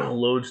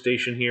load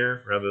station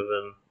here rather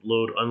than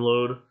load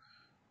unload.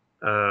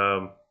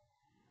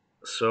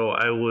 So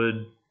I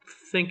would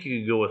think you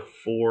could go with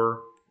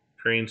 4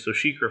 trains. So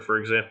Shikra, for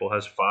example,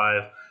 has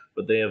 5,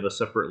 but they have a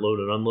separate load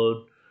and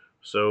unload.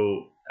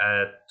 So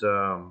at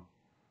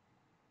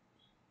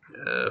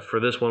for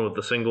this one with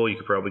the single, you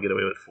could probably get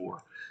away with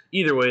 4.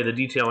 Either way, the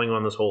detailing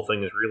on this whole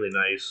thing is really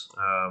nice.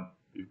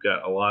 You've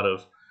got a lot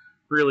of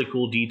really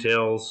cool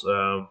details.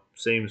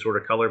 Same sort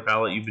of color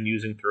palette you've been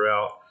using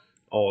throughout.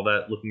 All of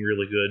that looking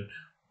really good.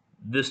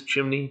 This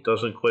chimney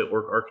doesn't quite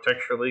work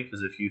architecturally,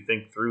 because if you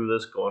think through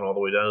this going all the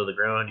way down to the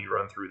ground, you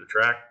run through the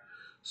track.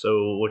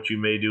 So what you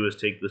may do is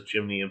take this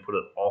chimney and put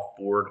it off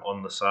board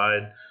on the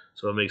side,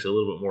 so it makes a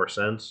little bit more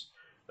sense.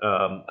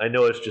 I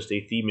know it's just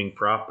a theming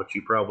prop, but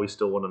you probably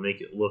still want to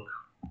make it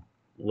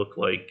look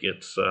like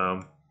it's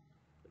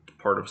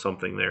part of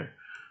something there.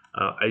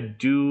 I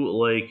do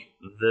like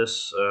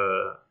this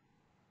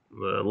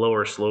the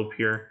lower slope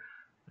here.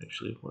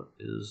 Actually, what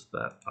is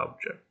that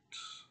object?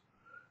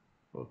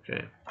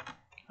 Okay,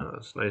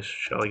 it's nice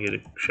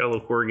shallow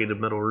corrugated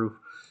metal roof.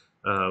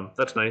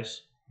 That's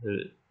nice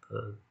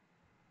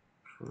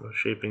from a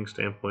shaping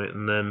standpoint.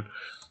 And then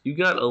you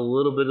got a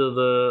little bit of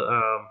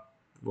the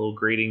little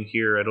grading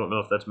here. I don't know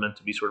if that's meant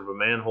to be sort of a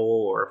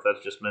manhole or if that's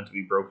just meant to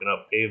be broken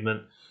up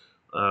pavement.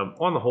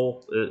 On the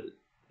whole,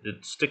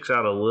 it sticks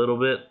out a little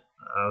bit,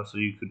 so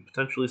you could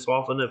potentially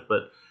soften it,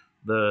 but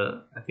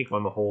I think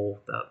on the whole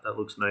that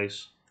looks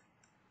nice.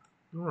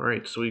 All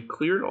right, so we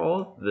cleared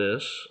all of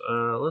this.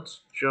 Let's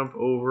jump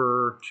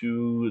over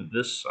to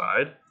this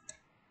side.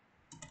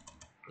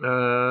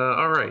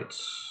 All right,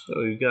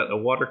 so we've got a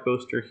water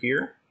coaster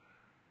here.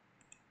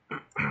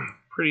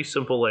 Pretty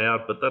simple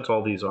layout, but that's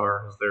all these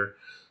are. They're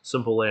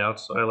simple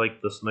layouts. I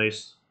like this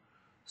nice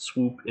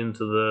swoop into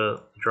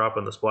the drop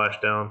and the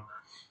splashdown.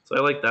 So I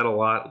like that a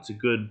lot. It's a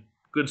good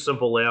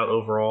simple layout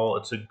overall.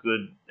 It's a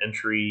good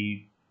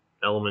entry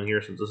element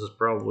here, since this is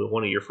probably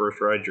one of your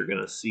first rides you're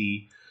going to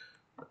see.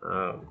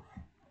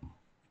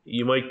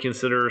 You might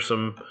consider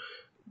some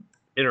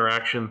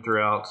interaction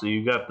throughout. So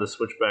you've got the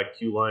switchback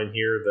queue line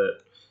here that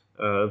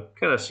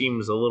kind of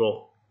seems a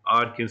little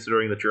odd,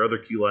 considering that your other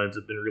queue lines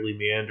have been really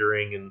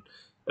meandering and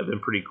have been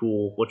pretty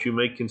cool. What you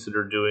might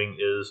consider doing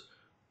is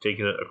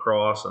taking it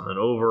across and then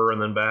over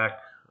and then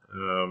back,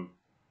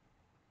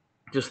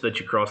 just that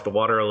you cross the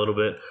water a little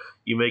bit.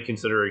 You may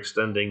consider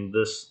extending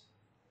this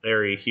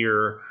area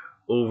here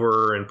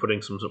over and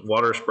putting some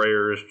water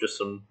sprayers, just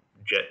some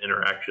jet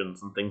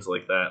interactions and things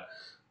like that.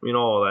 I mean,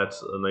 all of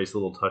that's a nice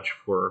little touch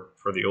for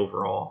the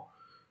overall.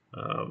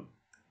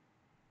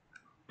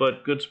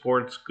 But good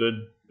sports,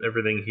 good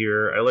everything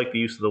here. I like the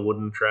use of the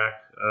wooden track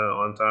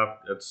on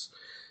top. It's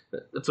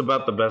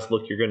about the best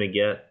look you're going to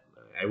get.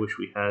 I wish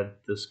we had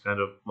this kind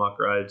of mock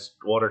rides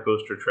water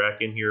coaster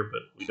track in here,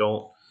 but we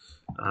don't.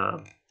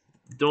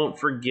 Don't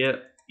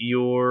forget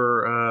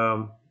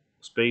your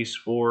space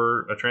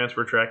for a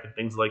transfer track and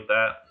things like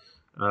that.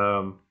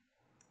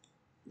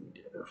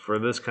 For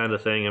this kind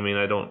of thing, I mean,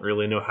 I don't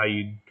really know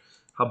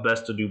how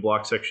best to do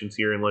block sections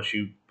here, unless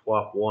you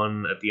plop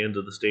one at the end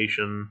of the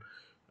station,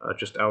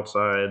 just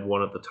outside,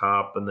 one at the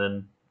top, and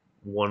then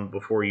one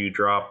before you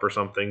drop or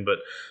something. But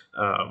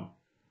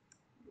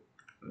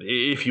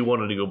if you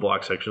wanted to go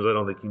block sections, I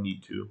don't think you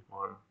need to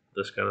on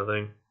this kind of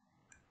thing.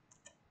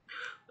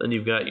 Then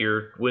you've got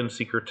your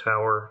Windseeker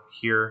Tower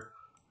here.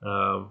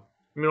 On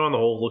the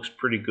whole, looks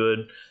pretty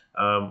good.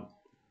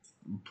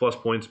 Plus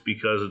points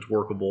because it's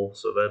workable,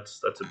 so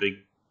that's a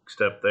big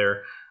step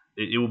there.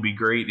 It would be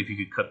great if you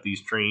could cut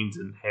these trains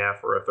in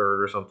half or a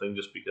third or something,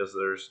 just because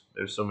there's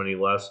so many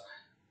less.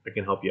 I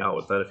can help you out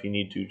with that if you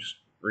need to. Just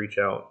reach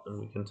out and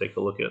we can take a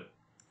look at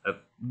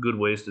good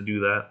ways to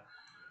do that.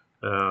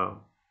 All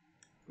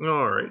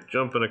right,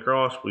 jumping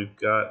across, we've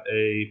got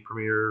a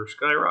Premier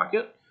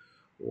Skyrocket,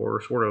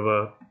 or sort of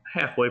a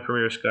halfway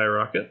Premier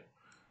Skyrocket.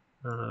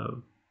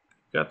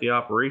 Got the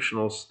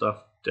operational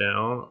stuff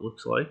down, it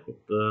looks like,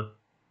 with the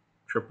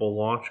triple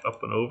launch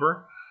up and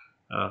over.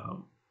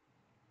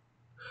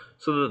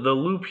 So the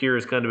loop here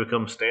has kind of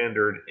become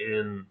standard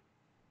in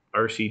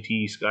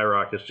RCT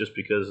Skyrockets, just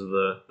because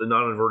the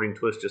non-inverting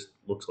twist just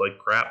looks like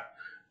crap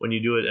when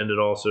you do it, and it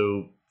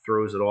also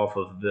throws it off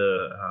of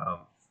the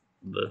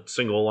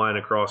single line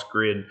across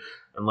grid,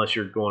 unless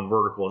you're going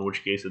vertical, in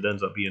which case it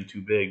ends up being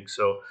too big.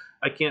 So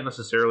I can't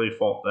necessarily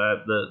fault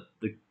that.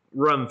 The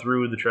run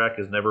through the track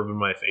has never been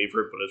my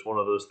favorite, but it's one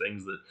of those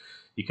things that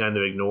you kind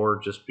of ignore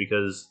just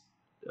because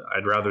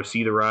I'd rather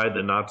see the ride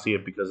than not see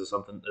it because of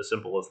something as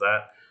simple as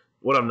that.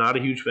 What I'm not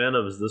a huge fan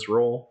of is this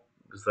roll,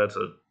 because that's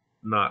a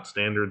not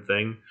standard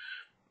thing.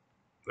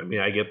 I mean,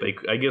 I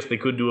guess they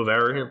could do a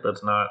variant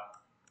that's not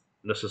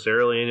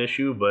necessarily an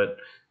issue, but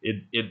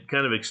it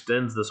kind of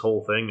extends this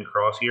whole thing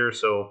across here,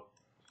 so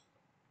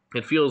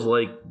it feels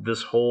like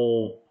this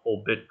whole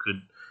bit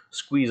could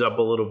squeeze up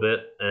a little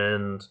bit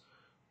and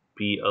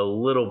be a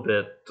little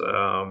bit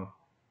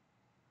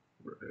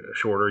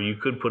shorter. You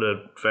could put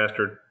a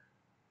faster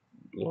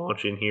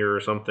launch in here or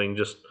something.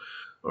 Just,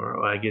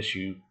 or I guess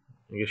you're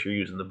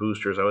using the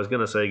boosters. I was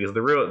gonna say because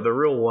the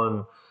real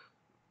one,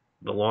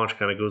 the launch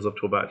kind of goes up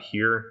to about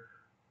here,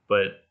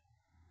 but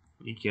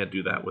you can't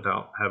do that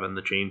without having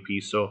the chain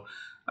piece. So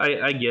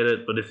I get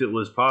it, but if it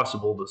was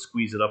possible to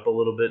squeeze it up a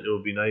little bit, it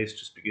would be nice.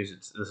 Just because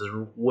this is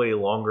way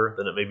longer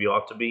than it maybe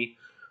ought to be.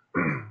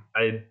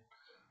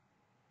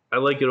 I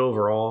like it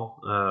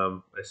overall.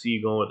 I see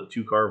you going with the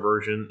 2-car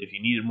version. If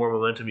you needed more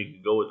momentum, you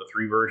could go with the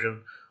 3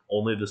 version.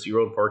 Only the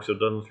SeaWorld parks have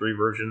done the 3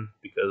 version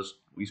because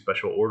we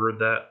special ordered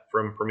that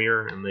from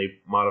Premier and they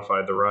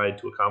modified the ride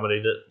to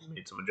accommodate it,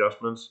 made some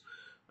adjustments.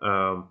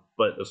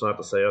 But that's not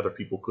to say other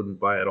people couldn't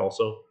buy it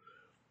also.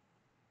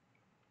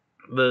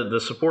 The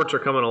supports are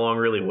coming along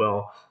really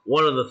well.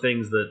 One of the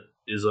things that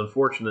is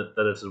unfortunate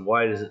that it's as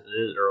wide as it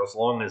is, or as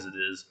long as it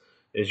is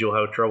you'll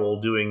have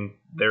trouble doing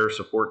their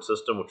support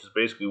system, which is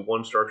basically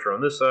one structure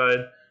on this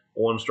side,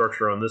 one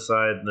structure on this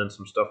side, and then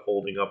some stuff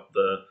holding up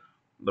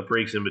the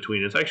brakes in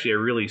between. It's actually a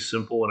really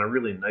simple and a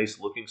really nice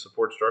looking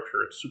support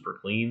structure. It's super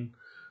clean,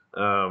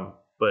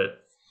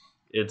 but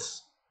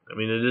it's, I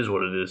mean, it is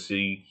what it is. So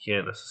you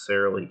can't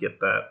necessarily get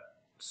that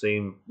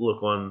same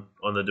look on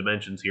the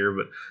dimensions here,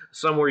 but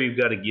somewhere you've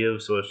got to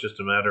give, so it's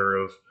just a matter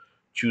of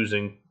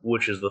choosing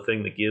which is the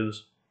thing that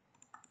gives.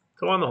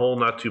 So on the whole,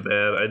 not too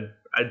bad.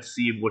 I'd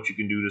see what you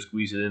can do to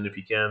squeeze it in if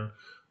you can,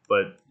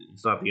 but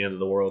it's not the end of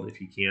the world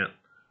if you can't.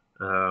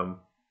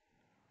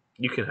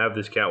 You can have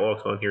this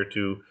catwalks on here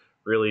too.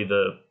 Really,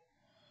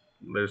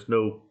 there's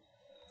no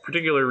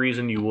particular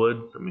reason you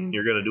would. I mean,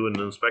 you're going to do an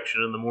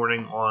inspection in the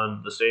morning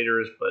on the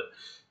stators, but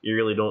you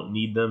really don't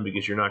need them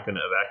because you're not going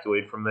to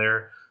evacuate from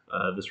there.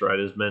 This ride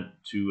is meant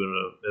to, in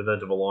an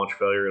event of a launch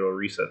failure, it'll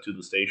reset to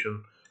the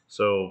station.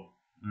 So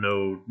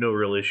no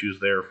real issues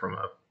there from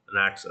an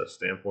access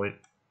standpoint.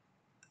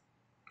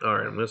 All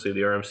right, I'm going to say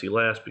the RMC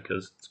last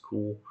because it's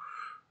cool.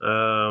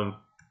 All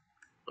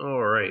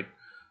right,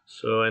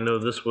 so I know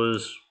this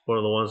was one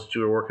of the ones that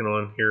you were working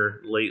on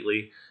here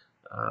lately.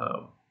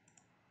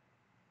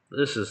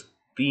 This is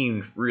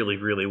themed really,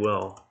 really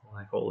well.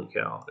 Like, holy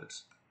cow,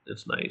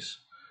 it's nice.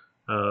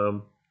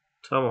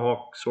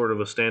 Tomahawk, sort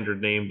of a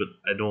standard name, but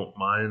I don't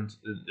mind.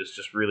 It's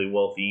just really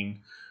well themed.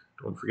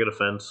 Don't forget a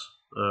fence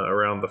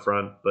around the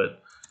front,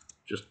 but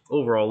just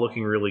overall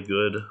looking really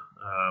good.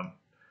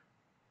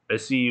 I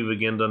see you've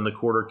again done the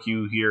quarter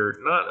queue here.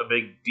 Not a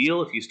big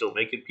deal if you still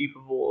make it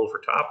peepable over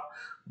top,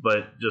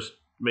 but just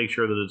make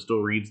sure that it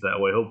still reads that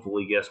way.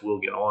 Hopefully guests will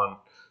get on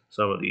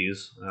some of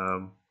these.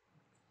 I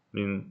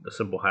mean, a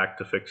simple hack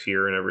to fix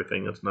here and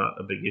everything, that's not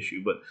a big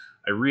issue, but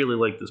I really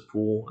like this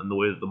pool and the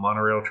way that the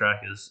monorail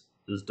track is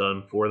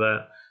done for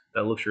that.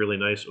 That looks really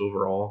nice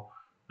overall.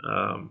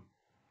 And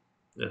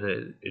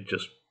it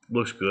just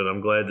looks good.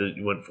 I'm glad that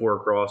you went 4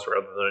 across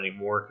rather than any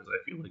more because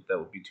I feel like that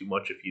would be too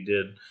much if you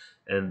did.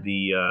 And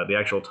the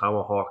actual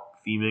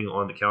tomahawk theming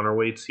on the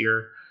counterweights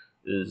here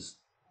is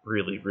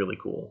really, really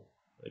cool.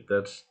 Like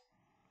that's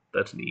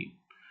neat.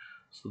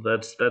 So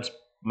that's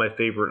my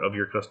favorite of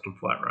your custom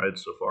flat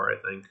rides so far, I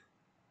think.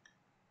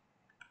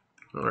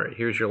 All right,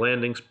 here's your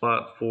landing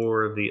spot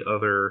for the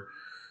other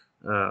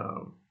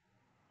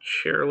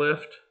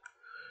chairlift.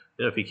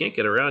 Now, if you can't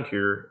get around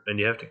here and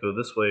you have to go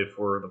this way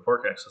for the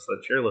park access,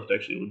 that chairlift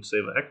actually would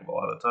save a heck of a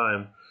lot of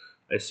time.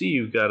 I see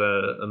you've got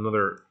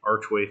another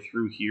archway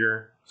through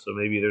here, so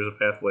maybe there's a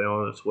pathway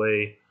on its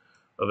way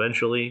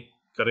eventually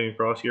cutting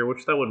across here,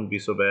 which that wouldn't be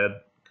so bad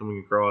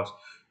coming across.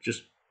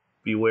 Just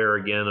beware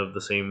again of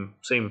the same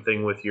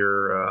thing with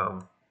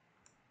your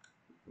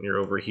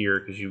over here,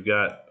 because you've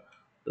got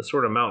the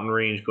sort of mountain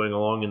range going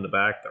along in the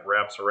back that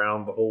wraps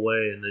around the whole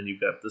way, and then you've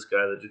got this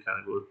guy that just kind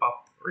of goes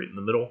pop right in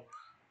the middle.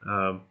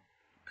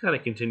 Kind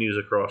of continues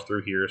across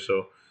through here,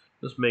 so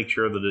just make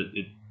sure that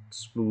it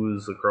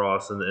smooths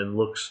across and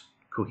looks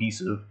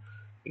cohesive,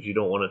 because you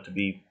don't want it to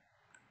be,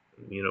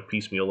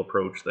 piecemeal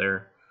approach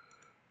there.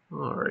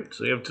 All right,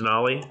 so you have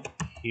Denali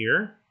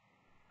here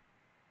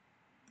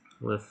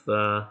with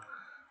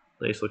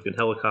nice looking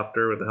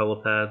helicopter with a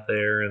helipad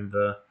there and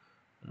the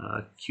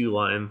queue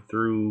line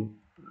through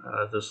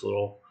this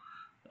little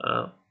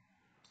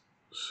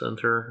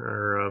center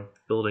or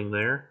building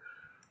there.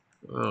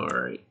 All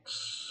right,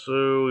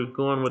 so we've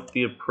gone with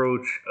the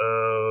approach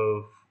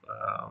of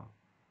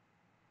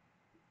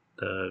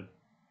the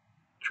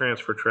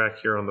transfer track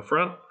here on the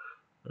front,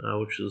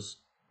 which is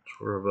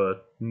sort of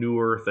a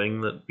newer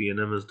thing that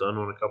B&M has done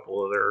on a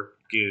couple of their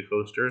Giga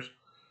coasters.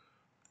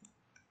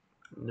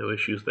 No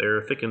issues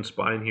there. Thickened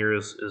spine here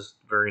is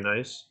very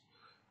nice.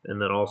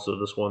 And then also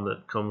this one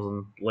that comes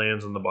and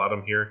lands in the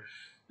bottom here.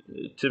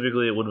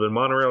 Typically it would have been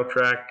monorail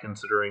track,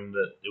 considering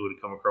that it would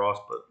have come across,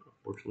 but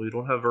unfortunately we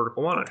don't have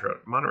vertical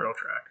monorail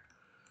track.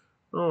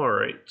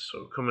 Alright,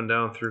 so coming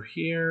down through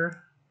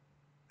here.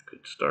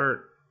 Good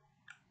start.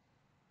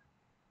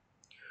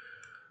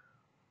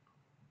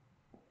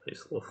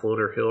 Nice little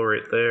floater hill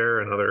right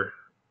there. Another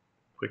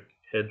quick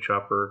head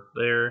chopper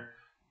there.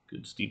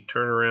 Good steep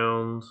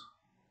turnarounds.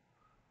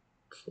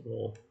 This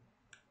little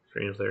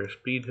strange there,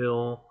 speed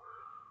hill.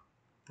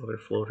 Another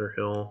floater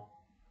hill.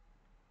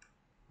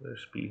 Another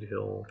speed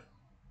hill.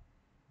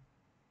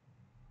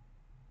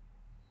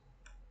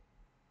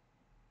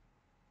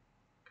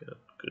 Got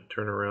good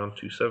turnaround,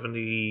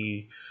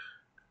 270.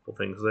 Couple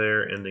things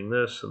there, ending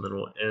this, and then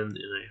we'll end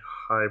in a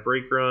high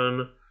brake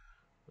run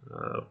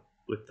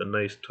with the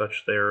nice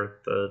touch there,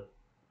 the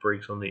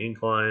brakes on the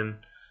incline,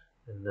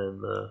 and then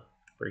the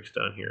brakes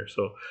down here.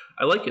 So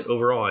I like it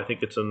overall. I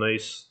think it's a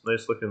nice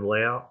looking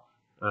layout.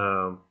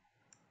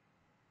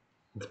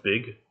 It's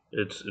big.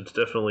 It's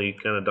definitely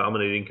kind of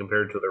dominating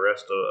compared to the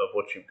rest of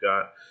what you've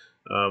got.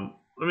 I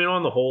mean,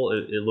 on the whole,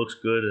 it looks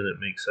good and it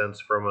makes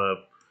sense from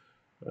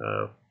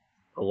a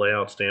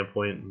layout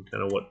standpoint and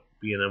kind of what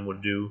B&M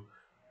would do.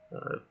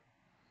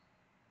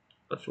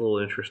 That's a little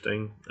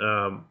interesting.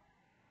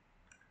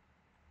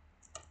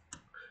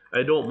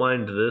 I don't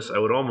mind this. I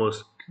would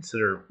almost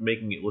consider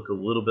making it look a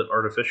little bit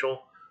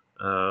artificial,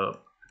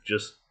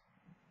 just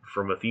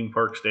from a theme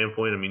park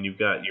standpoint. I mean, you've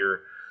got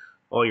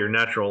all your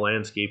natural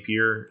landscape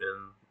here,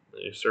 and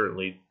they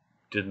certainly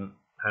didn't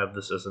have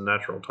this as a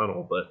natural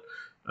tunnel, but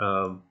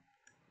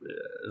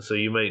so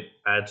you might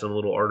add some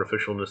little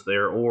artificialness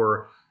there,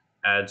 or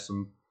add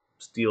some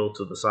steel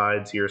to the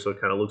sides here, so it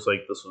kind of looks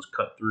like this was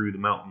cut through the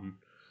mountain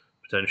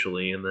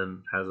potentially, and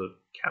then has a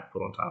cap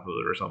put on top of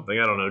it or something.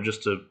 I don't know,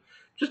 just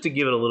to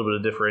give it a little bit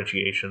of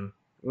differentiation.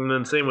 And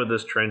then same with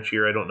this trench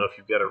here. I don't know if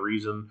you've got a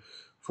reason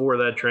for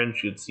that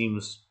trench. It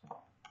seems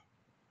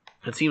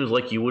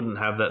like you wouldn't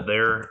have that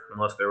there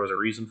unless there was a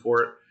reason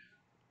for it.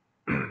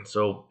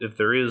 So if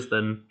there is,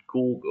 then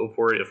cool, go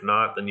for it. If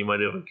not, then you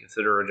might even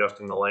consider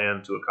adjusting the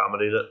land to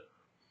accommodate it.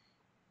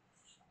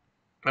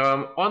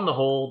 On the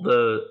whole,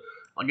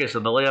 like I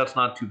said, the layout's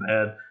not too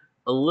bad.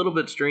 A little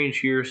bit strange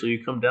here, so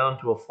you come down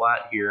to a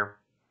flat here.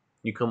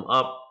 You come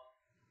up,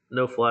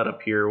 no flat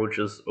up here, which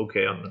is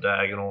okay on the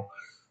diagonal.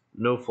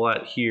 No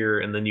flat here,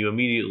 and then you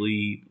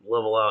immediately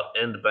level out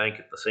and bank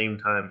at the same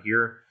time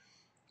here.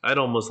 I'd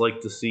almost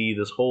like to see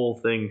this whole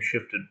thing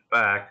shifted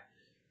back,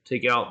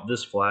 take out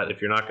this flat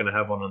if you're not going to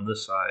have one on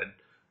this side,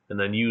 and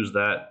then use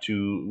that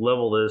to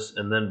level this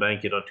and then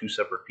bank it on two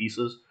separate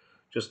pieces,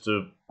 just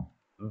to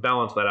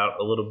balance that out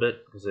a little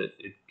bit, because it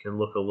can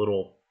look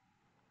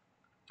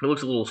it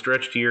looks a little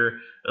stretched here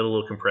and a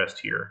little compressed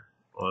here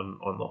on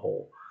the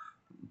whole.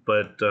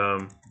 But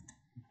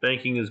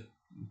banking is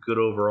good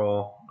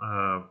overall.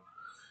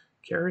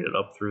 Carried it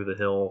up through the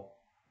hill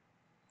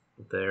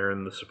there,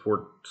 and the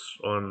supports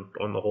on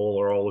the whole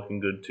are all looking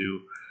good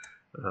too.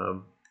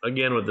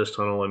 Again, with this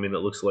tunnel, I mean, it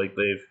looks like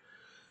they've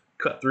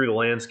cut through the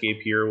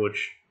landscape here,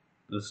 which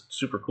is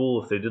super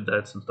cool if they did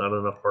that, since not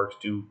enough parks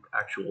do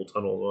actual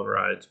tunnels on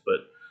rides.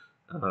 But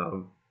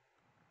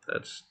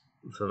it's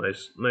a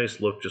nice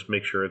look. Just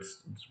make sure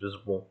it's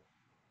visible.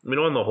 I mean,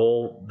 on the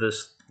whole,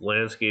 this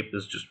landscape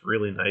is just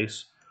really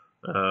nice.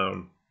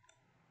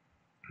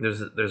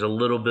 There's a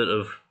little bit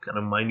of kind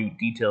of minute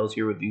details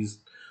here with these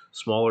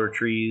smaller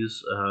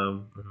trees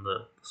and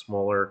the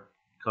smaller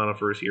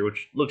conifers here,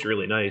 which looks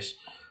really nice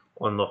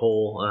on the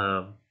whole,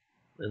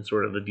 and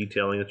sort of the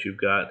detailing that you've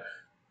got.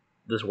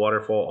 This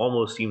waterfall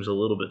almost seems a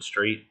little bit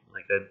straight.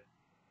 Like, I'd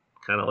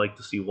kind of like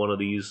to see one of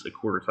these a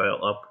quarter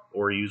tile up,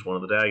 or use one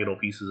of the diagonal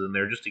pieces in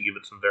there just to give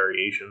it some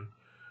variation.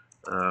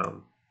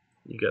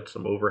 You got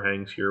some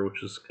overhangs here,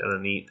 which is kind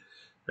of neat.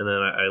 And then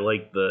I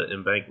like the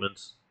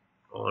embankments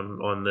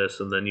on this,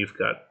 and then you've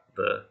got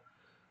the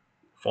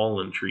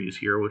fallen trees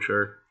here, which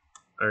are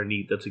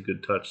neat. That's a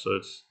good touch. So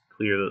it's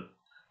clear that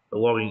the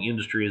logging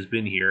industry has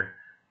been here,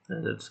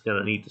 and it's kind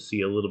of neat to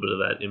see a little bit of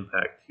that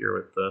impact here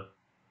with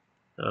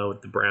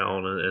the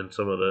brown and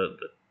some of the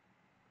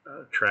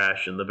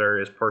trash and the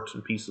various parts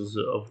and pieces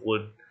of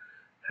wood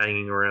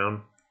hanging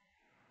around.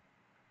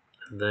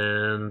 And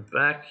then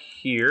back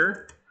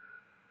here,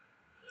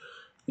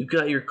 you've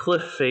got your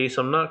cliff face.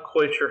 I'm not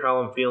quite sure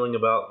how I'm feeling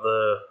about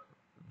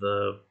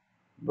the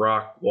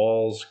rock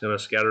walls kind of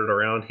scattered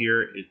around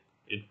here.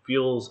 It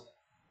feels,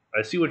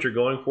 I see what you're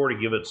going for to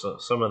give it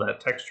some of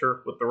that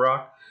texture with the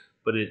rock,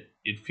 but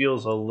it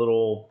feels a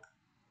little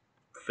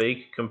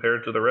fake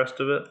compared to the rest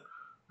of it,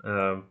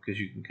 because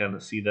you can kind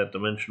of see that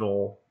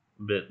dimensional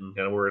bit and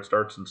kind of where it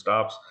starts and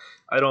stops.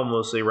 I'd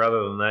almost say,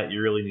 rather than that,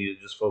 you really need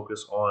to just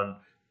focus on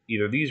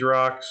either these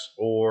rocks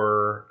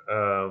or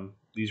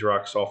these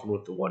rocks softened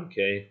with the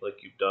 1K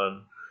like you've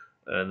done,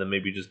 and then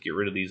maybe just get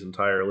rid of these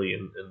entirely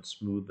and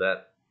smooth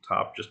that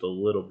top just a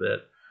little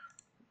bit.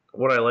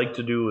 What I like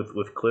to do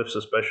with cliffs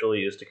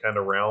especially is to kind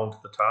of round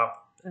the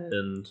top,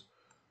 and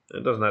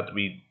it doesn't have to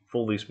be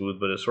fully smooth,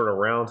 but it sort of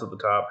rounds at the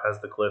top, has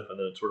the cliff, and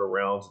then it sort of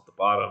rounds at the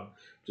bottom,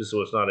 just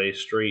so it's not a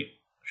straight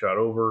shot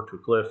over to a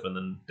cliff and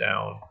then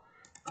down.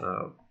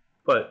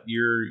 But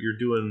you're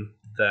doing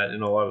that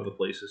in a lot of the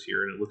places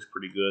here, and it looks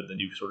pretty good. Then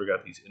you've sort of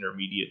got these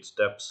intermediate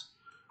steps,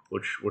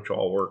 which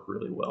all work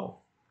really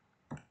well.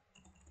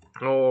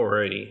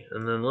 Alrighty,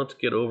 and then let's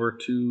get over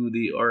to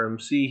the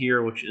RMC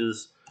here, which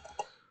is,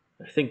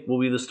 I think, will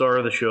be the star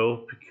of the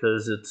show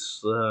because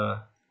it's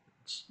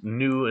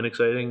new and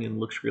exciting and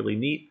looks really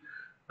neat.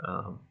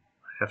 I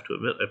have to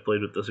admit, I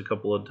played with this a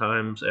couple of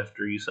times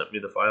after you sent me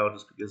the file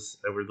just because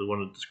I really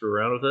wanted to screw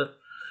around with it.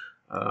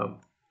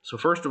 So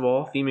first of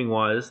all,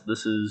 theming-wise,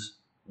 this is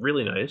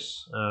really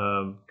nice.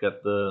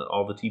 Got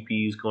all the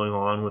TPs going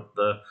on with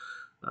the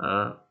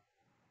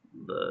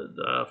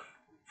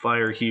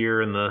fire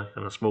here and the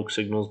kind of smoke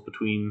signals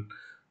between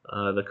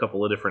the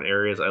couple of different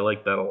areas. I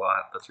like that a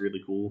lot. That's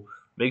really cool.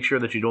 Make sure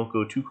that you don't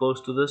go too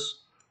close to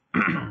this.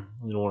 You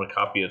don't want to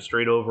copy it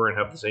straight over and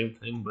have the same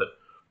thing, but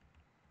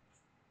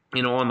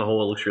on the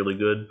whole, it looks really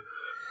good.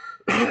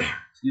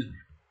 Excuse me.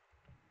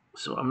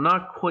 So I'm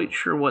not quite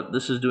sure what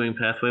this is doing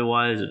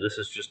pathway-wise, if this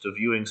is just a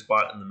viewing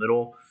spot in the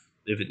middle.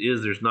 If it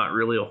is, there's not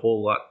really a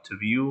whole lot to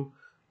view.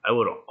 I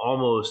would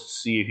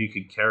almost see if you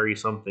could carry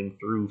something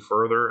through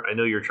further. I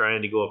know you're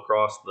trying to go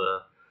across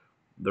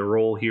the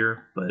roll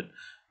here, but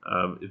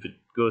if it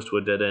goes to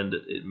a dead end,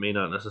 it may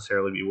not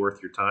necessarily be worth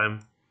your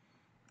time.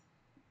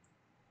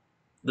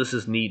 This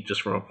is neat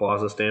just from a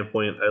plaza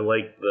standpoint. I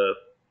like the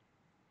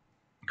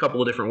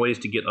couple of different ways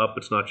to get up.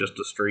 It's not just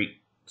a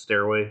straight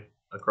stairway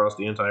across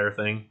the entire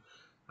thing.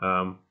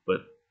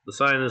 But the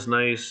sign is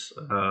nice.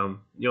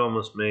 You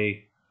almost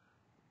may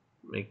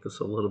make this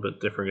a little bit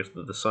different if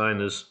the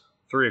sign is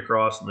 3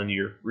 across and then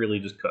you're really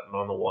just cutting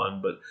on the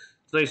 1, but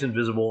it's nice and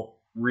visible.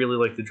 Really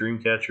like the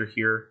dream catcher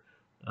here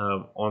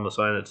on the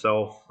sign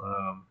itself.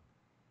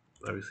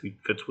 Obviously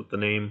fits with the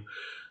name.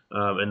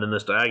 And then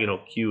this diagonal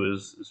Q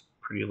is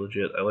pretty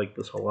legit. I like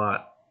this a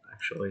lot,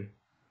 actually.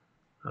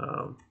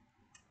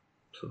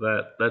 So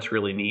that's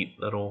really neat.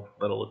 That'll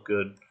look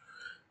good.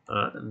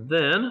 And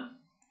then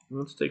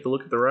let's take a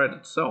look at the ride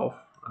itself.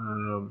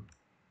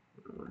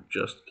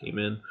 Just came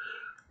in.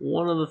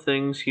 One of the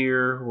things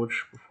here,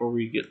 which before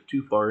we get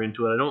too far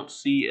into it, I don't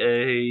see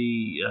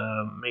a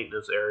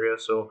maintenance area,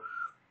 so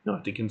you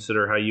have to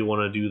consider how you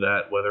want to do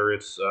that, whether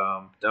it's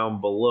down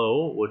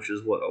below, which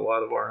is what a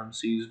lot of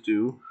RMCs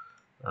do,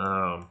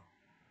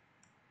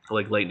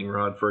 like Lightning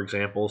Rod, for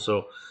example.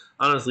 So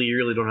honestly, you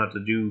really don't have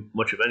to do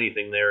much of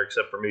anything there,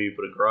 except for maybe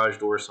put a garage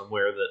door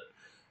somewhere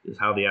that is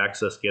how the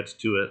access gets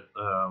to it.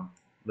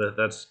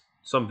 That's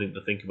something to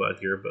think about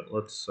here, but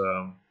let's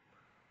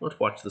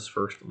watch this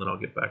first, and then I'll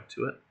get back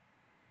to it.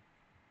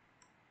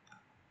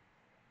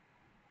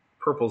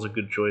 Purple's a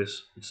good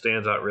choice. It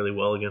stands out really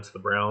well against the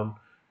brown,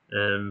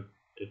 and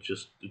it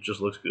just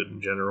looks good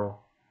in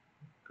general.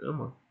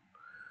 Come on.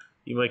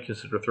 You might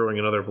consider throwing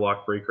another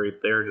block break right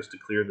there just to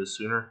clear this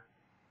sooner.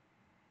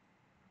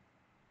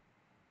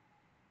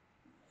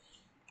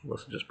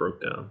 Unless it just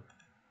broke down.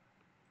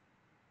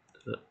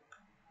 Did it?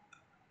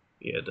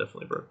 Yeah, it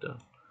definitely broke down.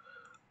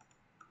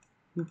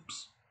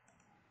 Oops.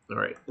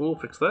 Alright, we'll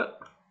fix that.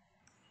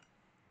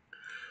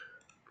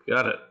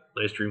 Got it.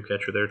 Nice dream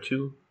catcher there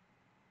too.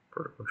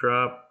 Vertical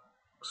drop.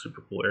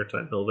 Super cool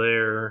airtime hill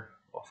there.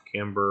 Off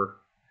camber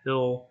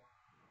hill.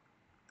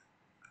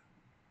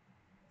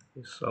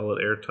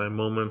 Solid airtime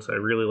moments. I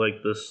really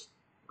like this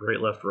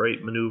right, left,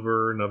 right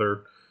maneuver.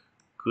 Another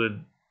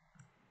good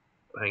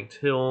banked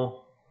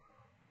hill.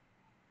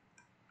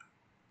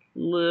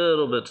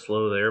 Little bit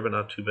slow there, but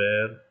not too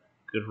bad.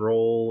 Good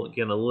roll.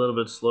 Again, a little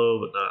bit slow,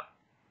 but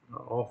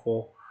not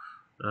awful.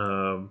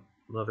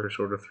 Another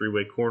sort of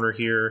three-way corner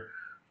here.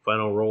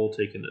 Final roll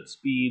taken at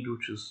speed,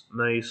 which is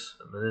nice,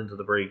 and then into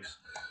the brakes.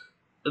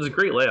 It's a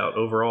great layout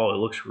overall. It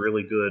looks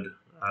really good.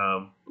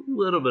 A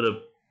little bit of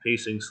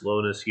pacing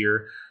slowness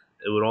here.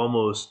 It would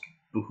almost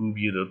behoove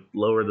you to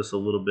lower this a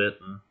little bit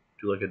and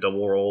do like a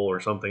double roll or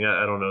something.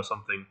 I don't know,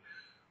 something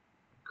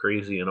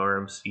crazy and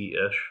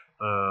RMC-ish.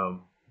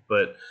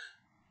 But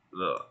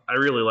I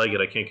really like it.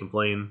 I can't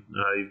complain.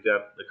 You've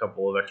got a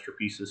couple of extra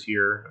pieces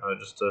here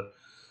just to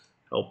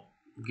help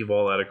give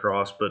all that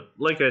across. But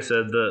like I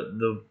said,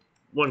 the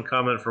one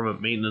comment from a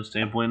maintenance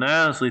standpoint,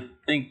 I honestly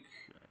think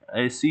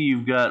I see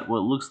you've got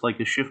what looks like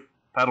a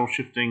paddle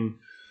shifting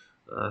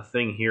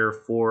thing here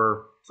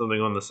for something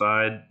on the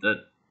side.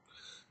 That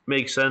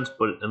makes sense,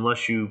 but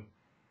unless you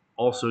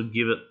also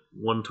give it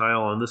one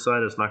tile on this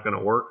side, it's not going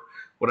to work.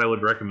 What I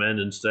would recommend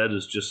instead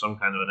is just some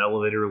kind of an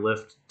elevator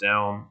lift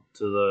down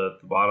to the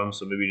bottom.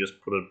 So maybe just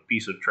put a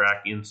piece of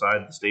track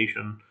inside the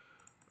station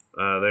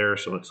there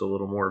so it's a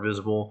little more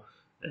visible.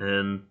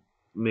 And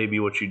maybe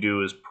what you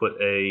do is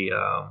put a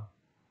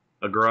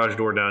garage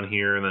door down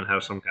here and then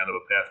have some kind of a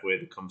pathway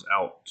that comes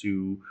out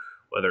to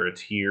whether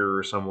it's here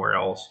or somewhere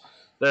else.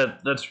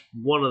 That's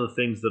one of the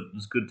things that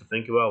is good to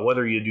think about,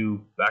 whether you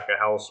do back a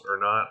house or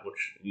not,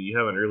 which you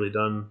haven't really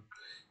done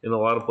in a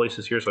lot of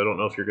places here, so I don't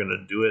know if you're going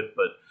to do it,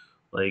 but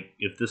like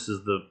if this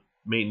is the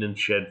maintenance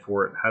shed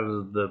for it, how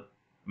does the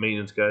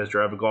maintenance guys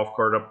drive a golf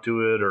cart up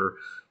to it or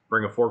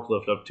bring a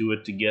forklift up to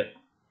it to get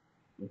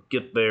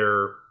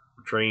their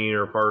train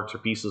or parts or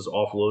pieces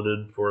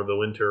offloaded for the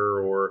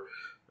winter, or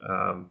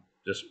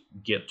just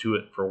get to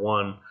it for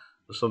one.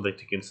 There's something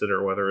to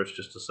consider, whether it's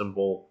just a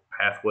simple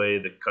pathway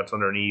that cuts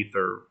underneath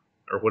or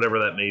whatever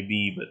that may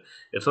be, but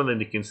it's something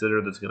to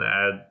consider that's going to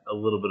add a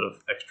little bit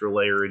of extra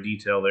layer of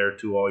detail there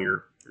to all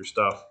your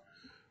stuff.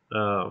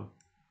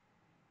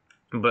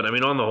 But I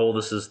mean, on the whole,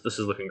 this is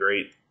looking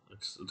great.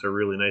 It's a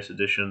really nice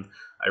addition.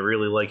 I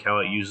really like how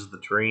it uses the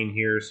terrain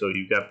here. So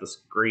you've got this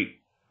great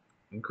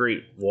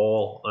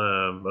wall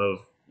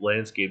of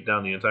landscape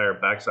down the entire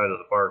backside of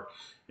the park,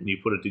 and you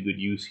put it to good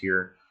use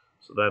here.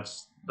 So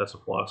that's a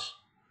plus.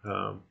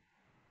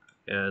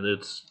 And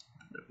it's,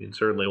 I mean,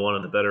 certainly one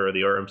of the better of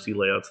the RMC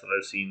layouts that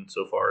I've seen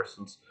so far,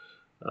 since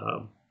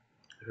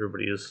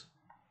everybody is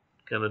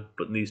kind of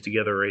putting these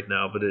together right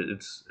now. But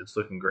it's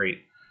looking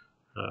great.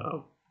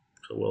 So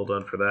well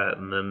done for that.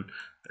 And then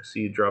I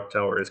see drop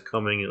tower is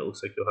coming, and it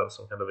looks like you'll have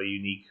some kind of a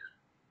unique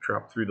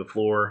drop through the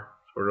floor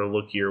sort of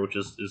look here, which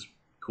is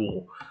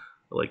cool.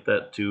 I like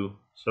that too.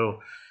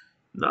 So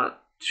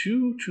not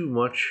too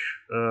much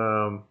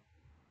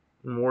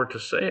more to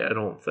say, I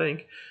don't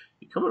think.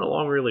 You're coming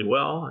along really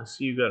well. I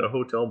see you got a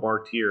hotel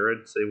marked here.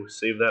 I'd say we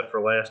save that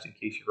for last in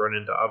case you run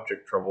into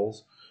object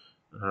troubles.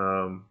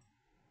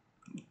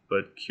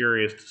 But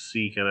curious to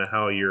see kind of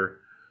how your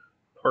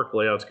park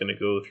layout's going to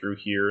go through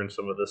here and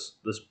some of this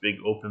big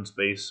open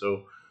space.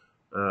 So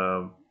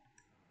I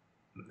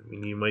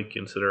mean, you might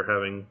consider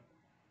having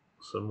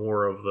some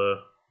more of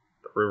the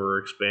river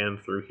expand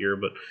through here,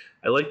 but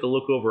I like the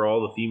look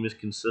overall. The theme is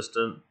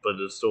consistent, but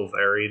it's still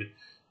varied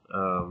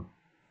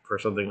for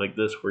something like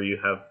this where you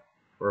have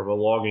sort of a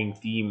logging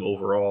theme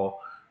overall.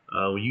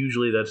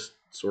 Usually that's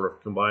sort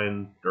of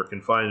combined or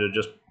confined to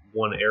just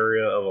one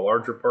area of a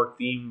larger park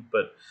theme,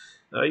 but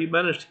you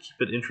managed to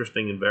keep it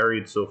interesting and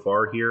varied so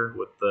far here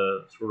with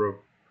the sort of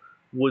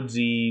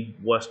woodsy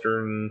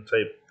western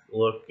type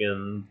look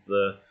and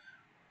the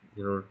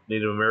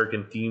Native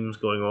American themes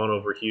going on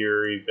over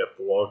here. You've got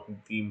the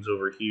logging themes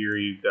over here.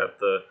 You've got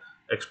the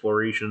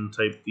exploration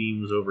type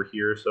themes over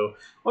here. So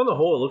on the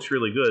whole, it looks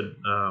really good.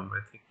 I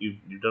think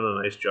you've done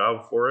a nice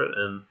job for it,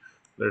 and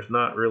there's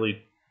not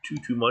really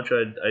too much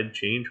I'd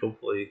change.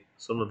 Hopefully,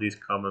 some of these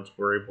comments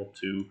were able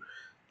to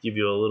give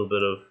you a little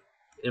bit of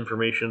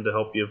information to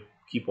help you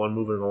keep on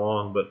moving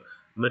along. But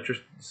I'm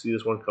interested to see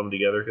this one come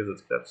together because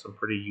it's got some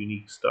pretty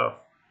unique stuff.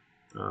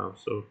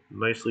 So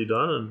nicely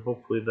done, and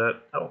hopefully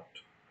that helped.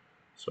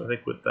 So I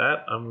think with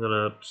that, I'm going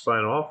to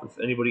sign off. If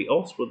anybody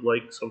else would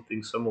like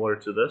something similar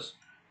to this,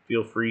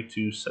 feel free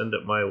to send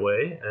it my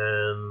way,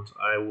 and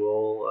I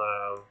will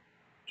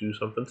do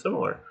something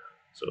similar.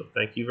 So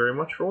thank you very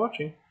much for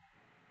watching.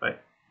 Bye.